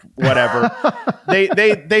attempt, whatever.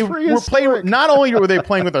 they were playing, not only were they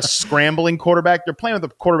playing with a scrambling quarterback, they're playing with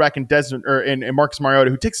a quarterback in Desmond or in Marcus Mariota,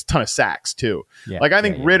 who takes a ton of sacks too. Yeah, like I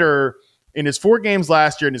think Ritter in his 4 games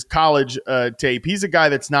last year in his college tape, he's a guy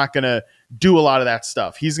that's not going to do a lot of that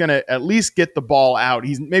stuff. He's going to at least get the ball out.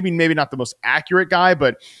 He's maybe not the most accurate guy,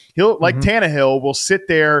 but he'll like Tannehill will sit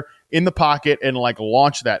there in the pocket and like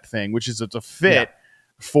launch that thing, which is it's a fit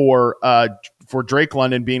for Drake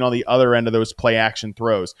London being on the other end of those play action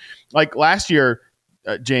throws. Like last year,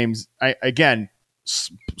 James,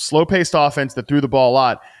 slow paced offense that threw the ball a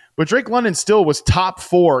lot. But Drake London still was top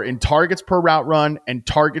 4 in targets per route run and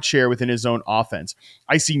target share within his own offense.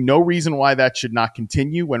 I see no reason why that should not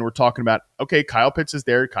continue when we're talking about, okay, Kyle Pitts is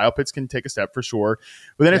there. Kyle Pitts can take a step for sure.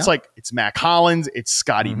 But then it's like, it's Mac Hollins, it's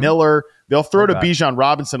Scotty Miller. They'll throw to Bijan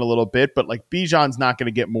Robinson a little bit, but like Bijan's not going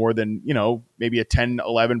to get more than, maybe a 10,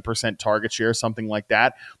 11% target share, something like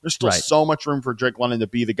that. There's still so much room for Drake London to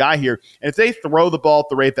be the guy here. And if they throw the ball at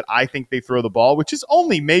the rate that I think they throw the ball, which is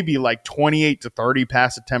only maybe like 28 to 30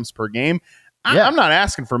 pass attempts per game, I'm not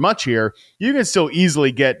asking for much here. You can still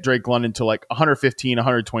easily get Drake London to like 115,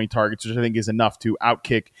 120 targets, which I think is enough to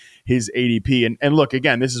outkick his ADP. And look,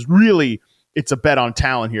 again, this is really, it's a bet on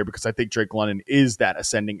talent here because I think Drake London is that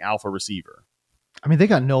ascending alpha receiver. I mean, they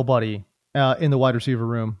got nobody in the wide receiver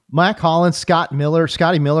room. Mac Hollins, Scotty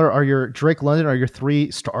Miller are your Drake London are your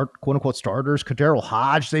 3 quote unquote starters. Kadarius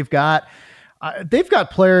Hodge, they've got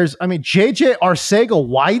players. I mean, JJ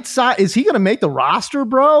Arcega-Whiteside, is he going to make the roster,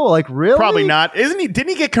 bro? Like, really? Probably not. Didn't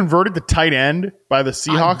he get converted to tight end by the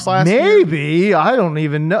Seahawks last year? Maybe. I don't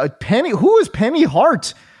even know. Who is Penny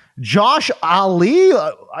Hart? Josh Ali?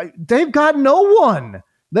 They've got no one.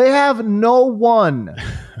 They have no one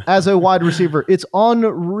as a wide receiver. It's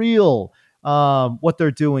unreal what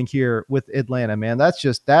they're doing here with Atlanta, man. That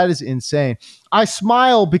is insane. I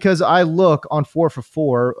smile because I look on 4 for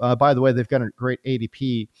 4. By the way, they've got a great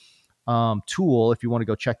ADP tool if you want to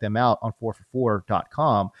go check them out on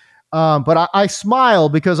 4for4.com. But I smile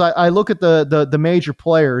because I look at the major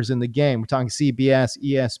players in the game. We're talking CBS,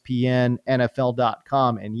 ESPN,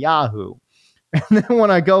 NFL.com, and Yahoo. And then when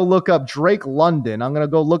I go look up Drake London, I'm going to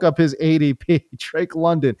go look up his ADP. Drake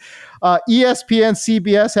London. ESPN,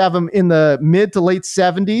 CBS have him in the mid to late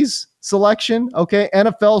 70s selection. Okay.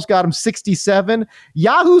 NFL's got him 67.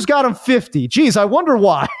 Yahoo's got him 50. Geez, I wonder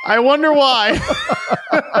why.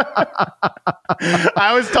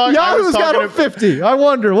 Yahoo's got him 50. I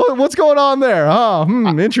wonder what's going on there.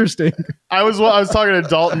 Interesting. I was talking to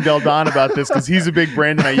Dalton Del Don about this because he's a big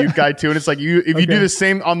Brandon Ayuk guy too, and it's like if you do the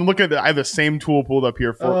same. I'm looking at I have the same tool pulled up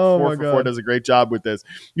here. 4 for 4 does a great job with this.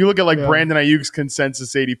 You look at Brandon Ayuk's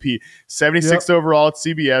consensus ADP: 76th overall at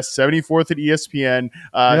CBS, 74th at ESPN,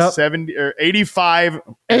 85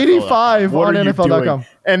 on NFL.com,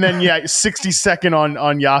 and then 62nd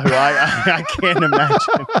on Yahoo. I can't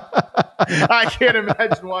imagine. I can't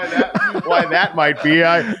imagine why that might be.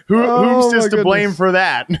 Who's just to blame for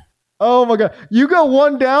that? Oh my God. You go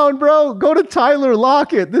one down, bro. Go to Tyler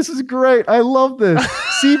Lockett. This is great. I love this.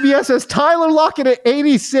 CBS has Tyler Lockett at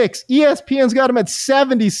 86. ESPN's got him at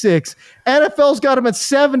 76. NFL's got him at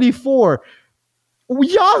 74.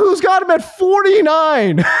 Yahoo's got him at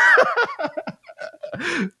 49.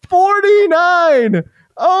 49.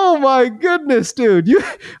 Oh my goodness, dude.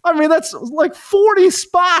 That's like 40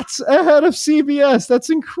 spots ahead of CBS. That's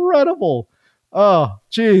incredible. Oh,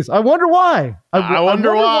 geez. I wonder why. I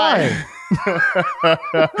wonder why.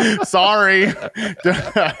 Sorry.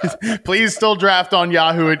 Please still draft on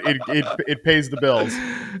Yahoo. It pays the bills.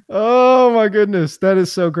 Oh my goodness. That is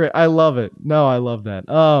so great. I love it. No, I love that.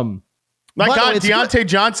 My God, Deontay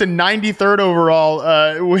Johnson, 93rd overall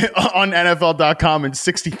on NFL.com and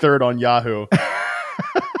 63rd on Yahoo.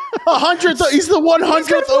 100th. He's the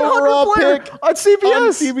 100th overall pick on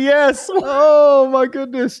CBS. Oh my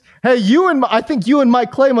goodness! Hey, I think you and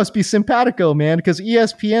Mike Clay must be simpatico, man, because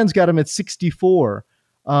ESPN's got him at 64.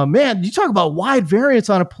 Man, you talk about wide variance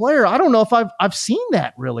on a player. I don't know if I've seen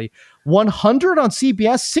that really. 100 on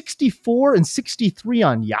CBS, 64 and 63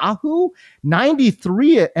 on Yahoo,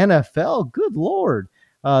 93 at NFL. Good Lord,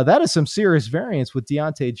 that is some serious variance with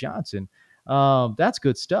Deontay Johnson. That's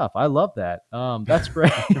good stuff. I love that. That's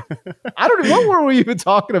great. I don't know, what were we even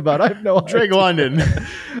talking about? I have no idea. Drake London.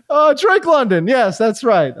 Drake London. Yes, that's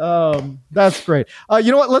right. That's great.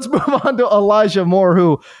 You know what? Let's move on to Elijah Moore,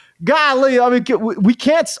 who golly, I mean,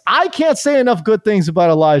 I can't say enough good things about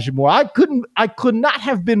Elijah Moore. I could not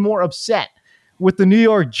have been more upset with the New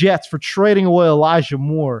York Jets for trading away Elijah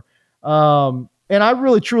Moore. And I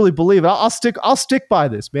really truly believe it. I'll stick by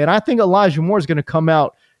this, man. I think Elijah Moore is going to come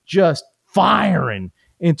out just firing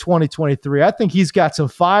in 2023. I think he's got some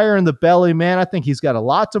fire in the belly, man. I think he's got a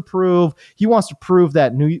lot to prove. He wants to prove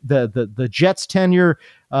that the Jets tenure,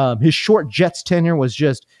 his short Jets tenure was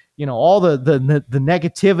just, all the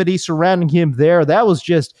negativity surrounding him there.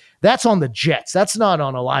 That's on the Jets. That's not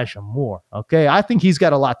on Elijah Moore. Okay. I think he's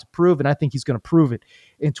got a lot to prove, and I think he's going to prove it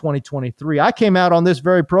in 2023. I came out on this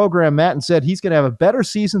very program, Matt, and said he's going to have a better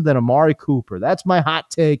season than Amari Cooper. That's my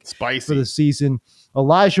hot take for the season.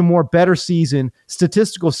 Elijah Moore, better season,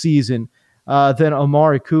 statistical season than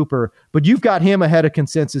Amari Cooper. But you've got him ahead of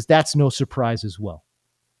consensus. That's no surprise as well.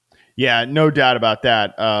 Yeah, no doubt about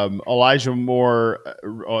that. Amari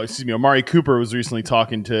Cooper was recently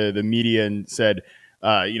talking to the media and said,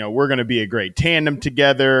 we're going to be a great tandem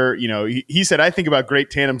together. He said, I think about great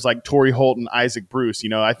tandems like Torrey Holt and Isaac Bruce.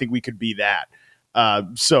 I think we could be that.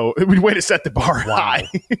 So way to set the bar high.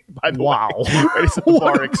 By the way, way to set the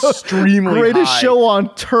bar extremely greatest high. Show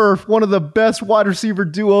on turf. One of the best wide receiver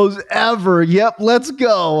duos ever. Yep, let's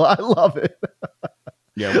go. I love it.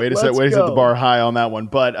 Yeah, way to set the bar high on that one.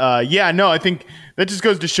 But I think that just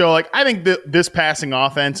goes to show, I think this passing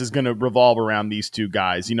offense is going to revolve around these two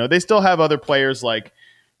guys. They still have other players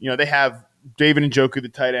they have David Njoku, the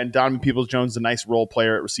tight end, Donovan Peoples-Jones, a nice role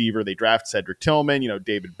player at receiver. They draft Cedric Tillman,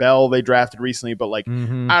 David Bell they drafted recently. But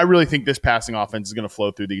I really think this passing offense is going to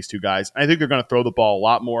flow through these two guys. I think they're going to throw the ball a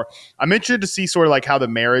lot more. I'm interested to see sort of how the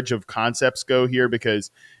marriage of concepts go here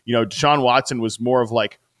because, Deshaun Watson was more of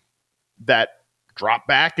that drop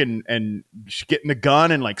back and get in the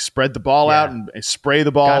gun and spread the ball out and spray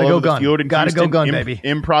the ball all over the field. Gotta go gun, baby.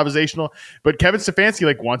 Improvisational. But Kevin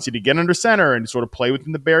Stefanski wants you to get under center and sort of play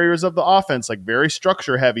within the barriers of the offense, very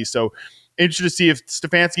structure heavy. So interested to see if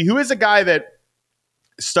Stefanski, who is a guy that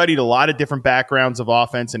studied a lot of different backgrounds of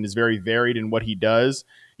offense and is very varied in what he does,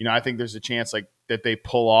 I think there's a chance that they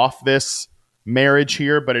pull off this marriage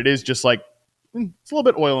here, but it is just it's a little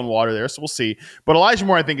bit oil and water there, so we'll see. But Elijah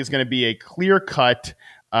Moore, I think, is going to be a clear-cut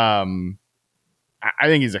I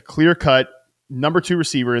think he's a clear-cut number 2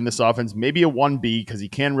 receiver in this offense, maybe a 1B because he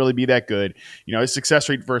can really be that good. His success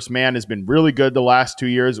rate versus man has been really good the last 2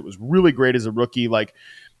 years. It was really great as a rookie.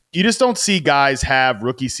 You just don't see guys have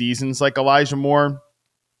rookie seasons like Elijah Moore,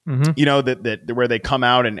 that where they come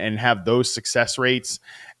out and have those success rates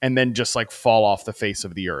and then just fall off the face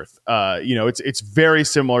of the earth. It's very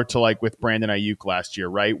similar to with Brandon Ayuk last year,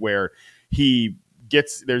 right? Where he's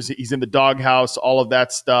in the doghouse, all of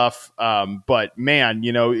that stuff. But man,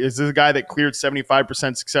 is this a guy that cleared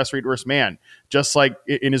 75% success rate versus man, just like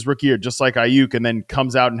in his rookie year, just like Ayuk, and then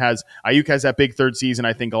comes out and Ayuk has that big third season.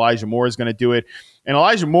 I think Elijah Moore is going to do it. And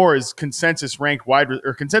Elijah Moore is consensus ranked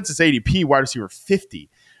consensus ADP wide receiver 50.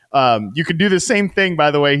 You could do the same thing, by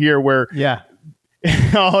the way, here where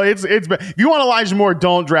it's if you want Elijah Moore,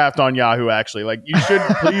 don't draft on Yahoo. Actually, you should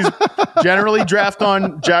please generally draft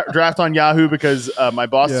on Yahoo because my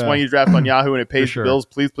bosses want you to draft on Yahoo and it pays the bills.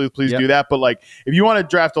 Please do that. But if you want to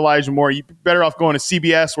draft Elijah Moore, you're better off going to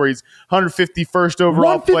CBS where he's 151st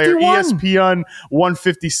overall player, ESPN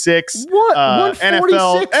 156,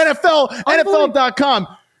 NFL.com.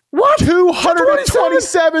 What?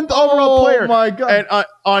 227th overall player. Oh my God. And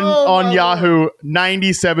on Yahoo,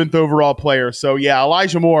 97th overall player. So yeah,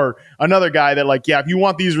 Elijah Moore, another guy that if you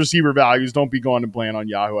want these receiver values, don't be going and playing on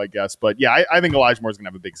Yahoo, I guess. But yeah, I think Elijah Moore is going to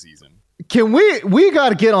have a big season. Can we got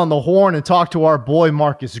to get on the horn and talk to our boy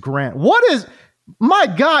Marcus Grant. What is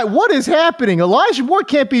happening? Elijah Moore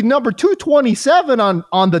can't be number 227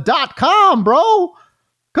 on the .com, bro.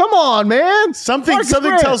 Come on, man. Something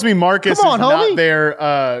tells me Marcus is not there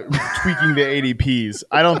tweaking the ADPs.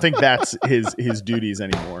 I don't think that's his duties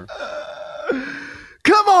anymore.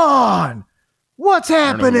 Come on. What's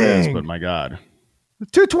happening? I don't know what it is, but my God.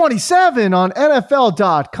 227 on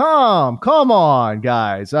NFL.com. Come on,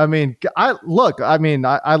 guys. I mean, I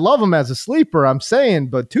love him as a sleeper, I'm saying,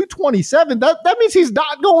 but 227, that means he's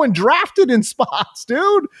not going drafted in spots,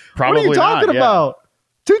 dude. Probably what are you talking about?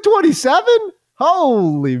 227?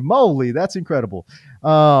 Holy moly, that's incredible.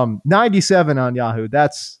 97 on Yahoo.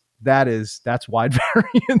 That's wide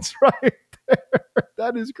variance right there.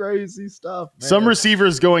 That is crazy stuff, man. Some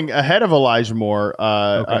receivers going ahead of Elijah Moore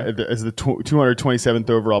as the 227th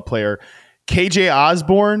overall player. KJ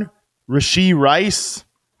Osborne, Rashee Rice,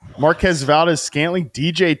 Marquez Valdez-Scantling,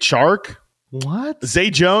 DJ Chark. What? Zay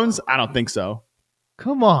Jones? I don't think so.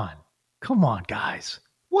 Come on, guys.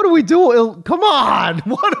 What do we do? Come on.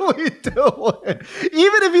 What are we doing?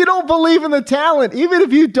 Even if you don't believe in the talent, even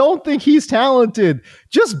if you don't think he's talented,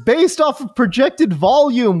 just based off of projected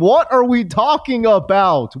volume, what are we talking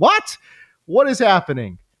about? What is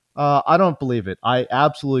happening? I don't believe it. I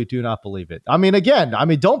absolutely do not believe it. I mean, again,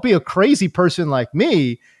 don't be a crazy person like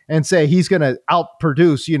me and say he's going to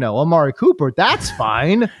outproduce, Amari Cooper. That's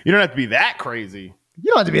fine. You don't have to be that crazy.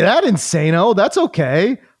 You don't have to be that insane-o. That's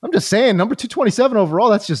okay. I'm just saying, number 227 overall,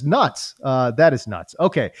 that's just nuts. That is nuts.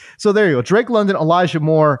 Okay, so there you go. Drake London, Elijah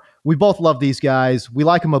Moore. We both love these guys. We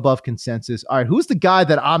like them above consensus. All right, who's the guy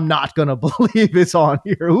that I'm not going to believe is on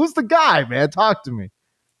here? Who's the guy, man? Talk to me.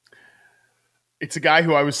 It's a guy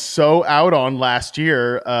who I was so out on last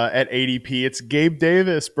year at ADP. It's Gabe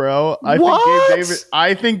Davis, bro.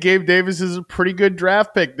 I think Gabe Davis is a pretty good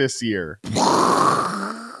draft pick this year.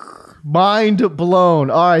 Mind blown.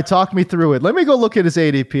 All right, talk me through it. Let me go look at his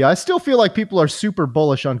ADP. I still feel like people are super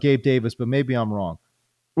bullish on Gabe Davis, but maybe I'm wrong.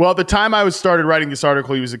 Well, at the time I started writing this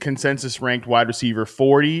article, he was a consensus ranked wide receiver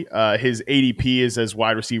 40. His ADP is as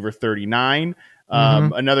wide receiver 39.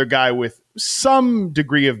 Another guy with some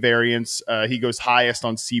degree of variance. He goes highest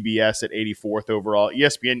on CBS at 84th overall.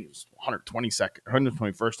 ESPN is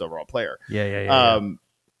 121st overall player. Yeah.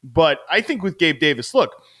 But I think with Gabe Davis,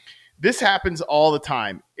 look, this happens all the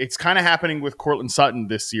time. It's kind of happening with Courtland Sutton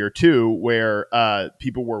this year too, where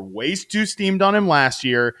people were way too steamed on him last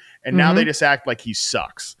year, and now they just act like he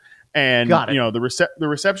sucks. And the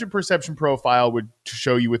reception perception profile would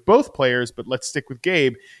show you with both players, but let's stick with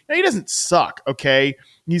Gabe. Now, he doesn't suck, okay?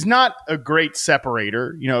 He's not a great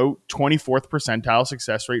separator. 24th percentile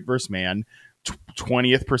success rate versus man,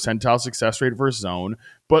 20th percentile success rate versus zone.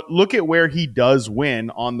 But look at where he does win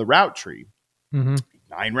on the route tree.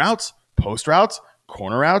 9 routes, post routes,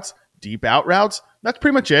 corner routes, deep out routes. That's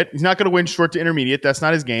pretty much it. He's not going to win short to intermediate. That's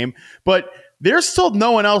not his game. But there's still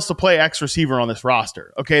no one else to play X receiver on this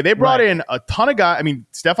roster. Okay, they brought in a ton of guys. I mean,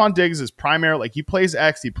 Stephon Diggs is primary. Like, he plays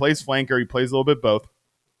X, he plays flanker, he plays a little bit both.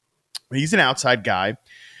 He's an outside guy.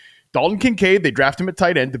 Dalton Kincaid, they draft him at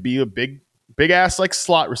tight end to be a big ass like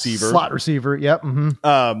slot receiver. Yep.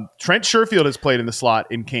 Trent Sherfield has played in the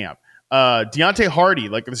slot in camp. Deontay Hardy,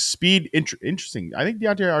 like the speed, interesting. I think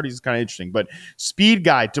Deontay Hardy is kind of interesting, but speed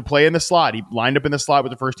guy to play in the slot. He lined up in the slot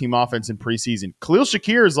with the first team offense in preseason. Khalil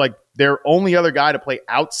Shakir is like their only other guy to play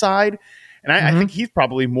outside. And I think he's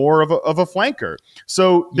probably more of a flanker.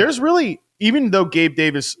 So there's really, even though Gabe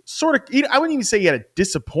Davis I wouldn't even say he had a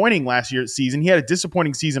disappointing last year's season. He had a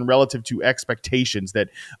disappointing season relative to expectations that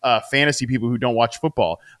fantasy people who don't watch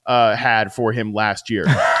football had for him last year.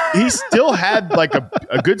 He still had like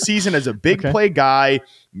a good season as a big play guy,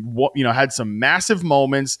 had some massive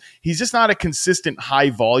moments. He's just not a consistent high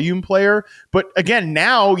volume player. But again,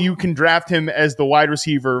 now you can draft him as the wide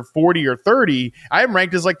receiver 40 or 30. I am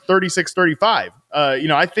ranked as like 36, 35.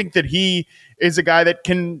 I think that he is a guy that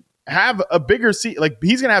can have a bigger seat. Like,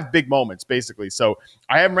 he's going to have big moments, basically. So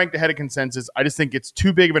I have him ranked ahead of consensus. I just think it's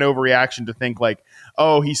too big of an overreaction to think like,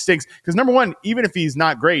 oh, he stinks. Because number one, even if he's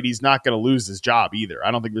not great, he's not going to lose his job either.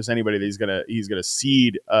 I don't think there's anybody that he's going to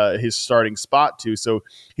cede his starting spot to. So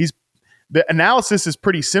the analysis is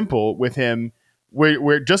pretty simple with him.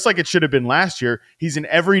 Where just like it should have been last year, he's an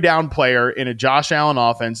every down player in a Josh Allen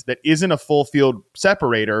offense that isn't a full field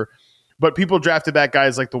separator. But people drafted that guy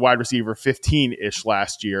as like the wide receiver 15-ish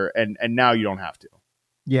last year, and now you don't have to.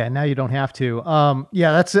 Yeah, now you don't have to.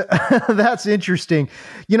 That's that's interesting.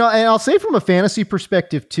 And I'll say from a fantasy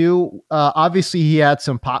perspective too, obviously he had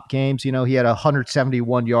some pop games. He had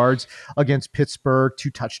 171 yards against Pittsburgh,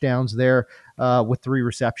 2 touchdowns there with 3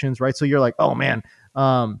 receptions, right? So you're like, oh man,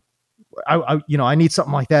 I need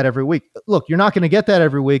something like that every week. Look, you're not going to get that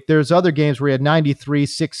every week. There's other games where he had 93,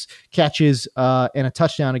 6 catches, and a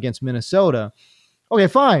touchdown against Minnesota. Okay,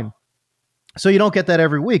 fine. So you don't get that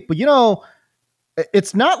every week, but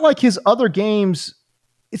it's not like his other games.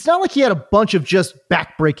 It's not like he had a bunch of just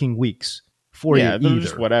back-breaking weeks for you either.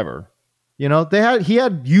 Just whatever. He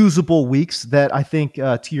had usable weeks that I think,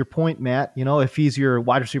 to your point, Matt, if he's your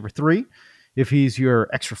wide receiver 3, if he's your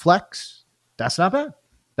extra flex, that's not bad.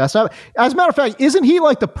 As a matter of fact, isn't he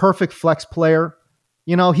like the perfect flex player?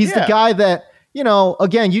 He's the guy that,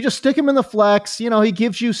 again, you just stick him in the flex. He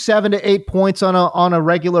gives you 7 to 8 points on a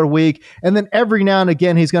regular week. And then every now and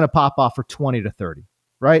again, he's going to pop off for 20 to 30,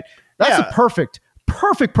 right? That's a perfect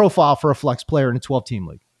profile for a flex player in a 12-team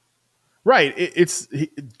league. Right.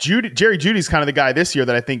 Jerry Jeudy's kind of the guy this year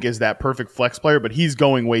that I think is that perfect flex player, but he's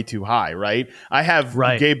going way too high, right? I have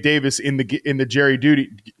Gabe Davis in the Jerry Jeudy.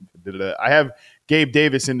 I have Gabe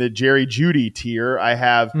Davis in the Jerry Jeudy tier. I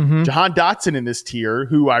have Jahan Dotson in this tier,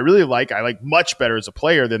 who I really like. I like much better as a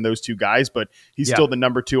player than those two guys, but he's still the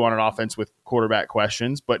number 2 on an offense with quarterback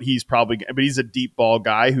questions. But he's a deep ball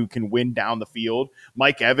guy who can win down the field.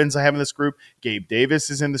 Mike Evans I have in this group. Gabe Davis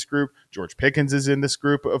is in this group. George Pickens is in this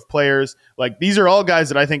group of players. Like, these are all guys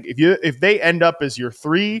that I think if they end up as your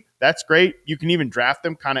 3, that's great. You can even draft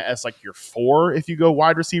them kind of as like your 4 if you go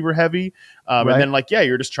wide receiver heavy. And then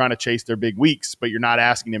you're just trying to chase their big weeks, but you're not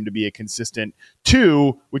asking them to be a consistent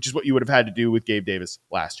 2, which is what you would have had to do with Gabe Davis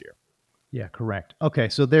last year. Yeah, correct. Okay,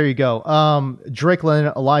 so there you go. Drake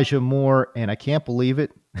London, Elijah Moore, and I can't believe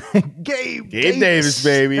it, Gabe Davis,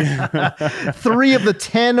 baby. 3 of the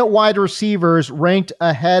 10 wide receivers ranked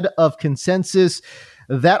ahead of consensus.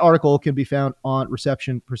 That article can be found on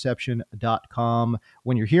receptionperception.com.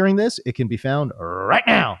 When you're hearing this, it can be found right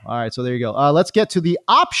now. All right, so there you go. Let's get to the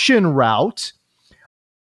option route.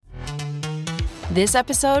 This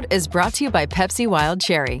episode is brought to you by Pepsi Wild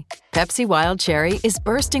Cherry. Pepsi Wild Cherry is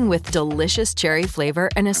bursting with delicious cherry flavor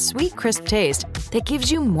and a sweet, crisp taste that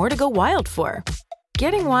gives you more to go wild for.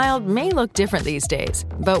 Getting wild may look different these days,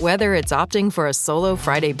 but whether it's opting for a solo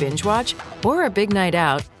Friday binge watch or a big night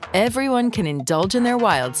out, everyone can indulge in their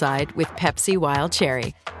wild side with Pepsi Wild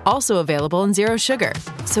Cherry. Also available in Zero Sugar.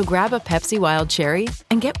 So grab a Pepsi Wild Cherry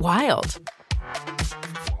and get wild.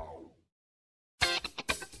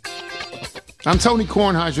 I'm Tony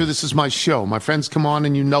Kornheiser. This is my show. My friends come on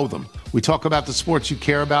and you know them. We talk about the sports you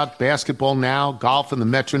care about, basketball now, golf, and the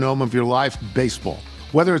metronome of your life, baseball.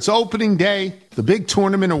 Whether it's opening day, the big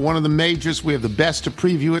tournament, or one of the majors, we have the best to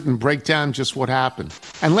preview it and break down just what happened.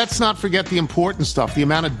 And let's not forget the important stuff, the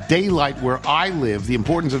amount of daylight where I live, the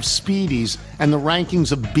importance of speedies, and the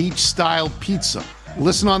rankings of beach-style pizza.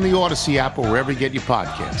 Listen on the Odyssey app or wherever you get your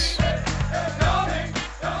podcasts.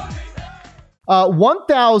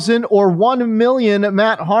 1,000 or 1 million,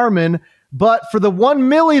 Matt Harmon. But for the 1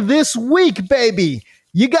 milli this week, baby,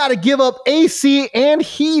 you got to give up AC and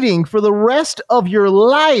heating for the rest of your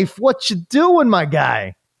life. What you doing, my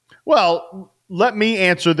guy? Well, let me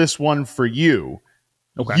answer this one for you.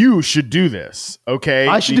 Okay. You should do this, okay?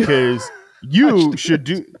 You should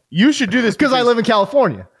do this because I live in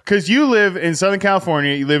California. Because you live in Southern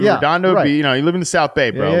California, you live in Redondo Beach, you live in the South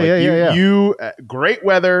Bay, bro. You great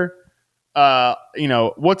weather.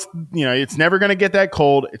 It's never going to get that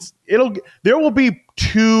cold. There will be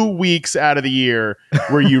 2 weeks out of the year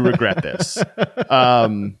where you regret this.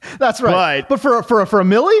 That's right. But for a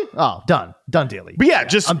milli, done dealy.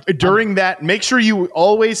 But during that, make sure you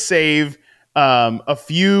always save a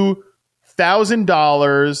few $1,000,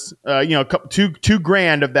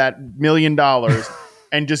 $2,000 of that $1 million.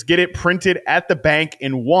 And just get it printed at the bank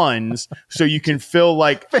in ones so you can fill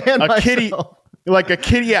like a kitty. Like a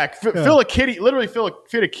kitty, fill a kitty, literally fill a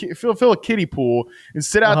kiddie pool and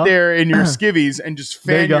sit out there in your skivvies and just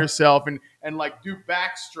fan yourself and like do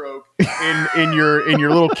backstroke in your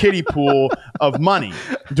little kiddie pool of money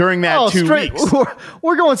during that 2 weeks.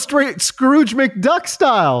 We're going straight Scrooge McDuck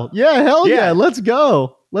style. Yeah, hell yeah. Let's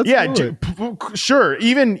go. Let's do it. Sure.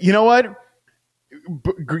 Even, you know what?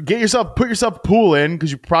 Put yourself a pool in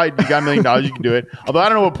because you got $1 million. You can do it. Although I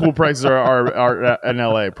don't know what pool prices are in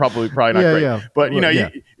LA. Probably not great. Yeah. But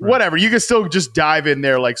whatever. You can still just dive in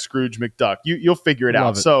there like Scrooge McDuck. You'll figure it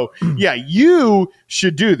out. So you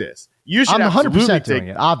should do this. You should. I'm 100% doing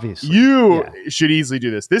it. Obviously, you should easily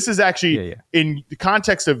do this. This is actually in the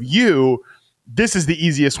context of you. This is the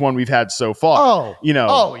easiest one we've had so far.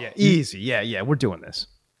 Easy. Yeah. We're doing this.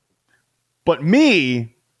 But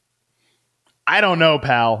me. I don't know,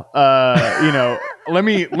 pal. Let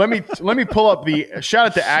me pull up the shout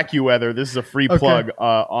out to AccuWeather. This is a free plug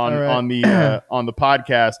on the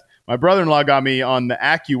podcast. My brother-in-law got me on the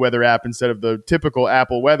AccuWeather app instead of the typical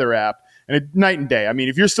Apple Weather app, and night and day. I mean,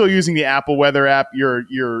 if you're still using the Apple Weather app,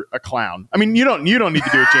 you're a clown. I mean, you don't need to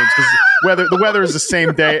do it, James, because the weather is the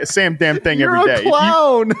same damn thing every day. You're a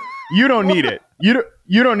clown. You don't need it. You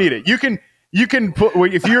don't need it. You can put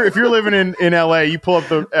if you're living in LA, you pull up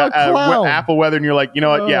the Apple Weather and you're like, you know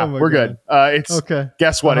what? Yeah, we're good.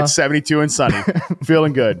 Guess what? It's 72 and sunny.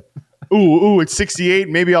 Feeling good. Ooh, it's 68.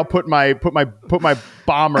 Maybe I'll put my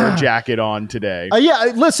bomber jacket on today.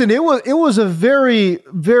 Listen, it was a very,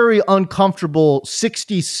 very uncomfortable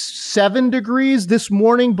 67 degrees this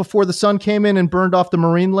morning before the sun came in and burned off the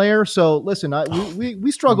marine layer. So listen,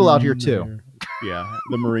 we struggle out here too. Yeah,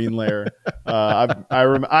 the marine layer.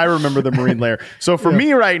 I remember the marine layer. So for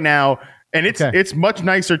me right now, and it's much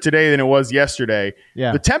nicer today than it was yesterday.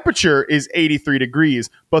 Yeah. The temperature is 83 degrees,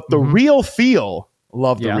 but the real feel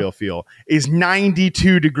love the real feel, is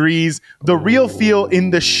 92 degrees. The real feel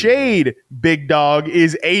in the shade, big dog,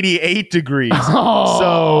 is 88 degrees.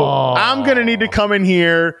 So I'm going to need to come in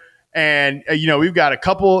here. And, we've got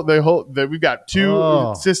we've got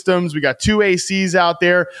two systems. We got two ACs out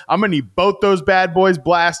there. I'm going to need both those bad boys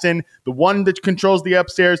blasting. The one that controls the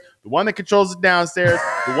upstairs, the one that controls the downstairs,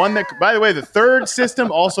 the one that, by the way, the third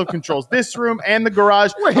system also controls this room and the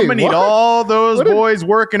garage. I'm going to need all those boys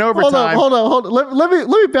working overtime. Hold on. Let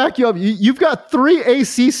me back you up. You've got 3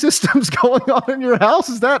 AC systems going on in your house.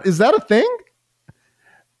 Is that a thing?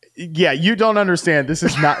 Yeah, you don't understand.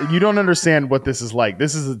 You don't understand what this is like.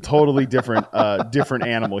 This is a totally different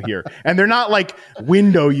animal here. And they're not like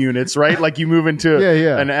window units, right? Like you move into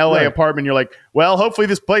an LA apartment, you're like, well, hopefully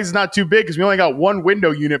this place is not too big because we only got one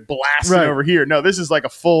window unit blasting over here. No, this is like a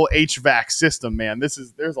full HVAC system, man.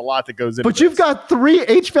 There's a lot that goes into But you've got 3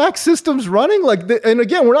 HVAC systems running? And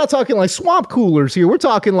again, we're not talking like swamp coolers here. We're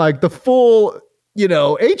talking like the full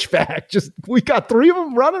HVAC. Just we got 3 of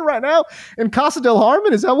them running right now in Casa del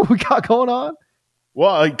Harmon. Is that what we got going on?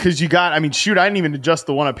 Well, because I didn't even adjust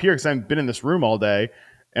the one up here because I haven't been in this room all day,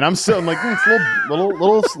 and I'm like, it's a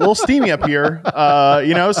little steamy up here,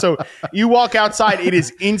 So you walk outside, it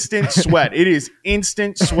is instant sweat. It is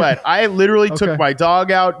instant sweat. I literally took my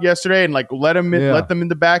dog out yesterday and let them in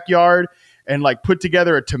the backyard and put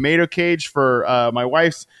together a tomato cage for my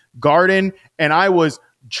wife's garden, and I was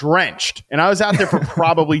drenched, and I was out there for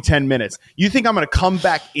probably 10 minutes. You think I'm going to come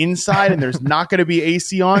back inside and there's not going to be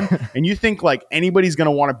AC on, and you think anybody's going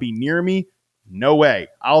to want to be near me? No way.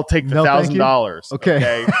 I'll take the $1,000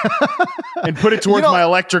 okay? And put it towards my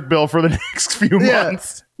electric bill for the next few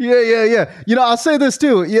months. Yeah. I'll say this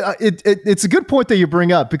too. It's a good point that you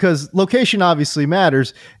bring up because location obviously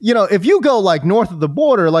matters. If you go north of the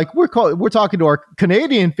border, we're talking to our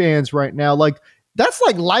Canadian fans right now, that's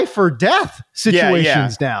life or death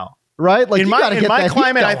situations now, right? In my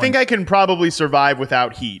climate, I think I can probably survive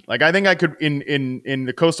without heat. I think I could in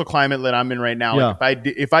the coastal climate that I'm in right now.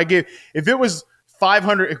 If it was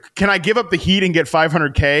 500, can I give up the heat and get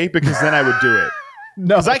 500K? Because then I would do it.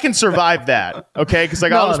 No, because I can survive that. Okay, because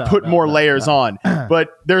I'll just put more layers on. But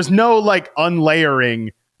there's no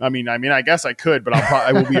unlayering. I mean, I guess I could, but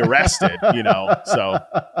I will be arrested. So.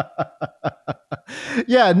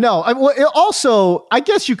 Yeah, no. Also, I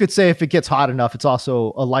guess you could say if it gets hot enough, it's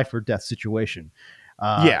also a life or death situation.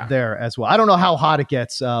 There as well. I don't know how hot it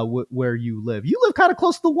gets where you live. You live kind of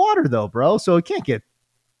close to the water, though, bro. So it can't get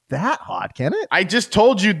that hot, can it? I just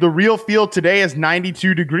told you the real feel today is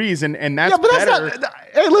 92 degrees, and that's better. That's not.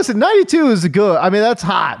 Hey, listen, 92 is good. I mean, that's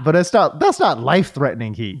hot, but that's not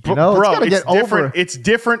life-threatening heat. Bro, it's different. It's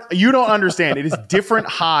different. You don't understand. It is different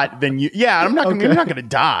hot than you. Yeah, you're not going to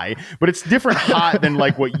die, but it's different hot than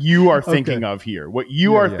what you are thinking of here. What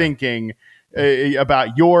you are thinking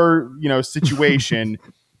about your situation.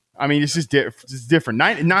 I mean, it's just it's different.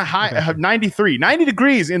 90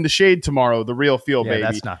 degrees in the shade tomorrow. The real feel, baby.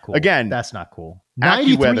 That's not cool. Again, that's not cool.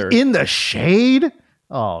 93 weather in the shade.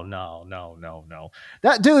 Oh no.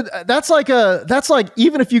 That's like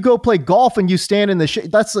even if you go play golf and you stand in the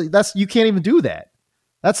shade, that's you can't even do that.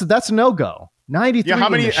 That's a no go. 93. Yeah, how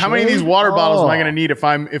many of these water bottles am I going to need if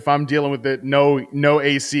I'm dealing with it? No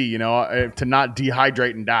AC, to not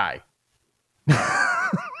dehydrate and die.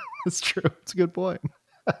 That's true. It's a good point.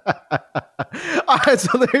 All right,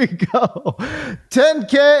 so there you go.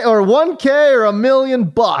 10K or 1K or $1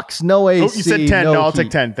 million. No AC. Oh, you said 10. No, I'll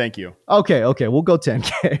take 10. Thank you. Okay. We'll go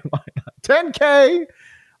 10K. Why not? 10K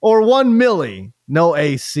or 1 milli. No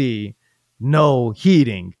AC. No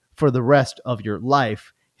heating for the rest of your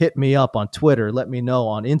life. Hit me up on Twitter. Let me know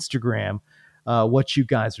on Instagram what you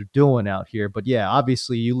guys are doing out here. But yeah,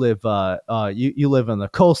 obviously you live you live in the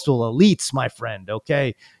coastal elites, my friend.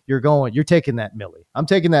 Okay, you're taking that milli. I'm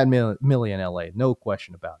taking that milli in LA, no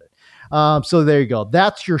question about it. So there you go.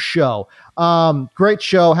 That's your show. Great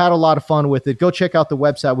show. Had a lot of fun with it. Go check out the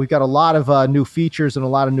website. We've got a lot of new features and a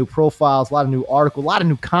lot of new profiles, a lot of new articles, a lot of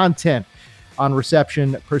new content on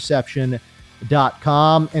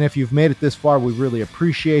receptionperception.com. And if you've made it this far, we really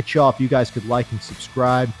appreciate y'all. If you guys could like and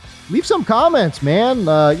subscribe, leave some comments, man.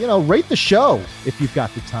 Rate the show if you've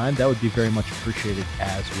got the time. That would be very much appreciated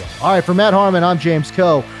as well. All right, for Matt Harmon, I'm James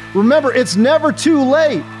Coe. Remember, it's never too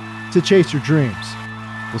late to chase your dreams.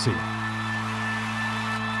 We'll see you.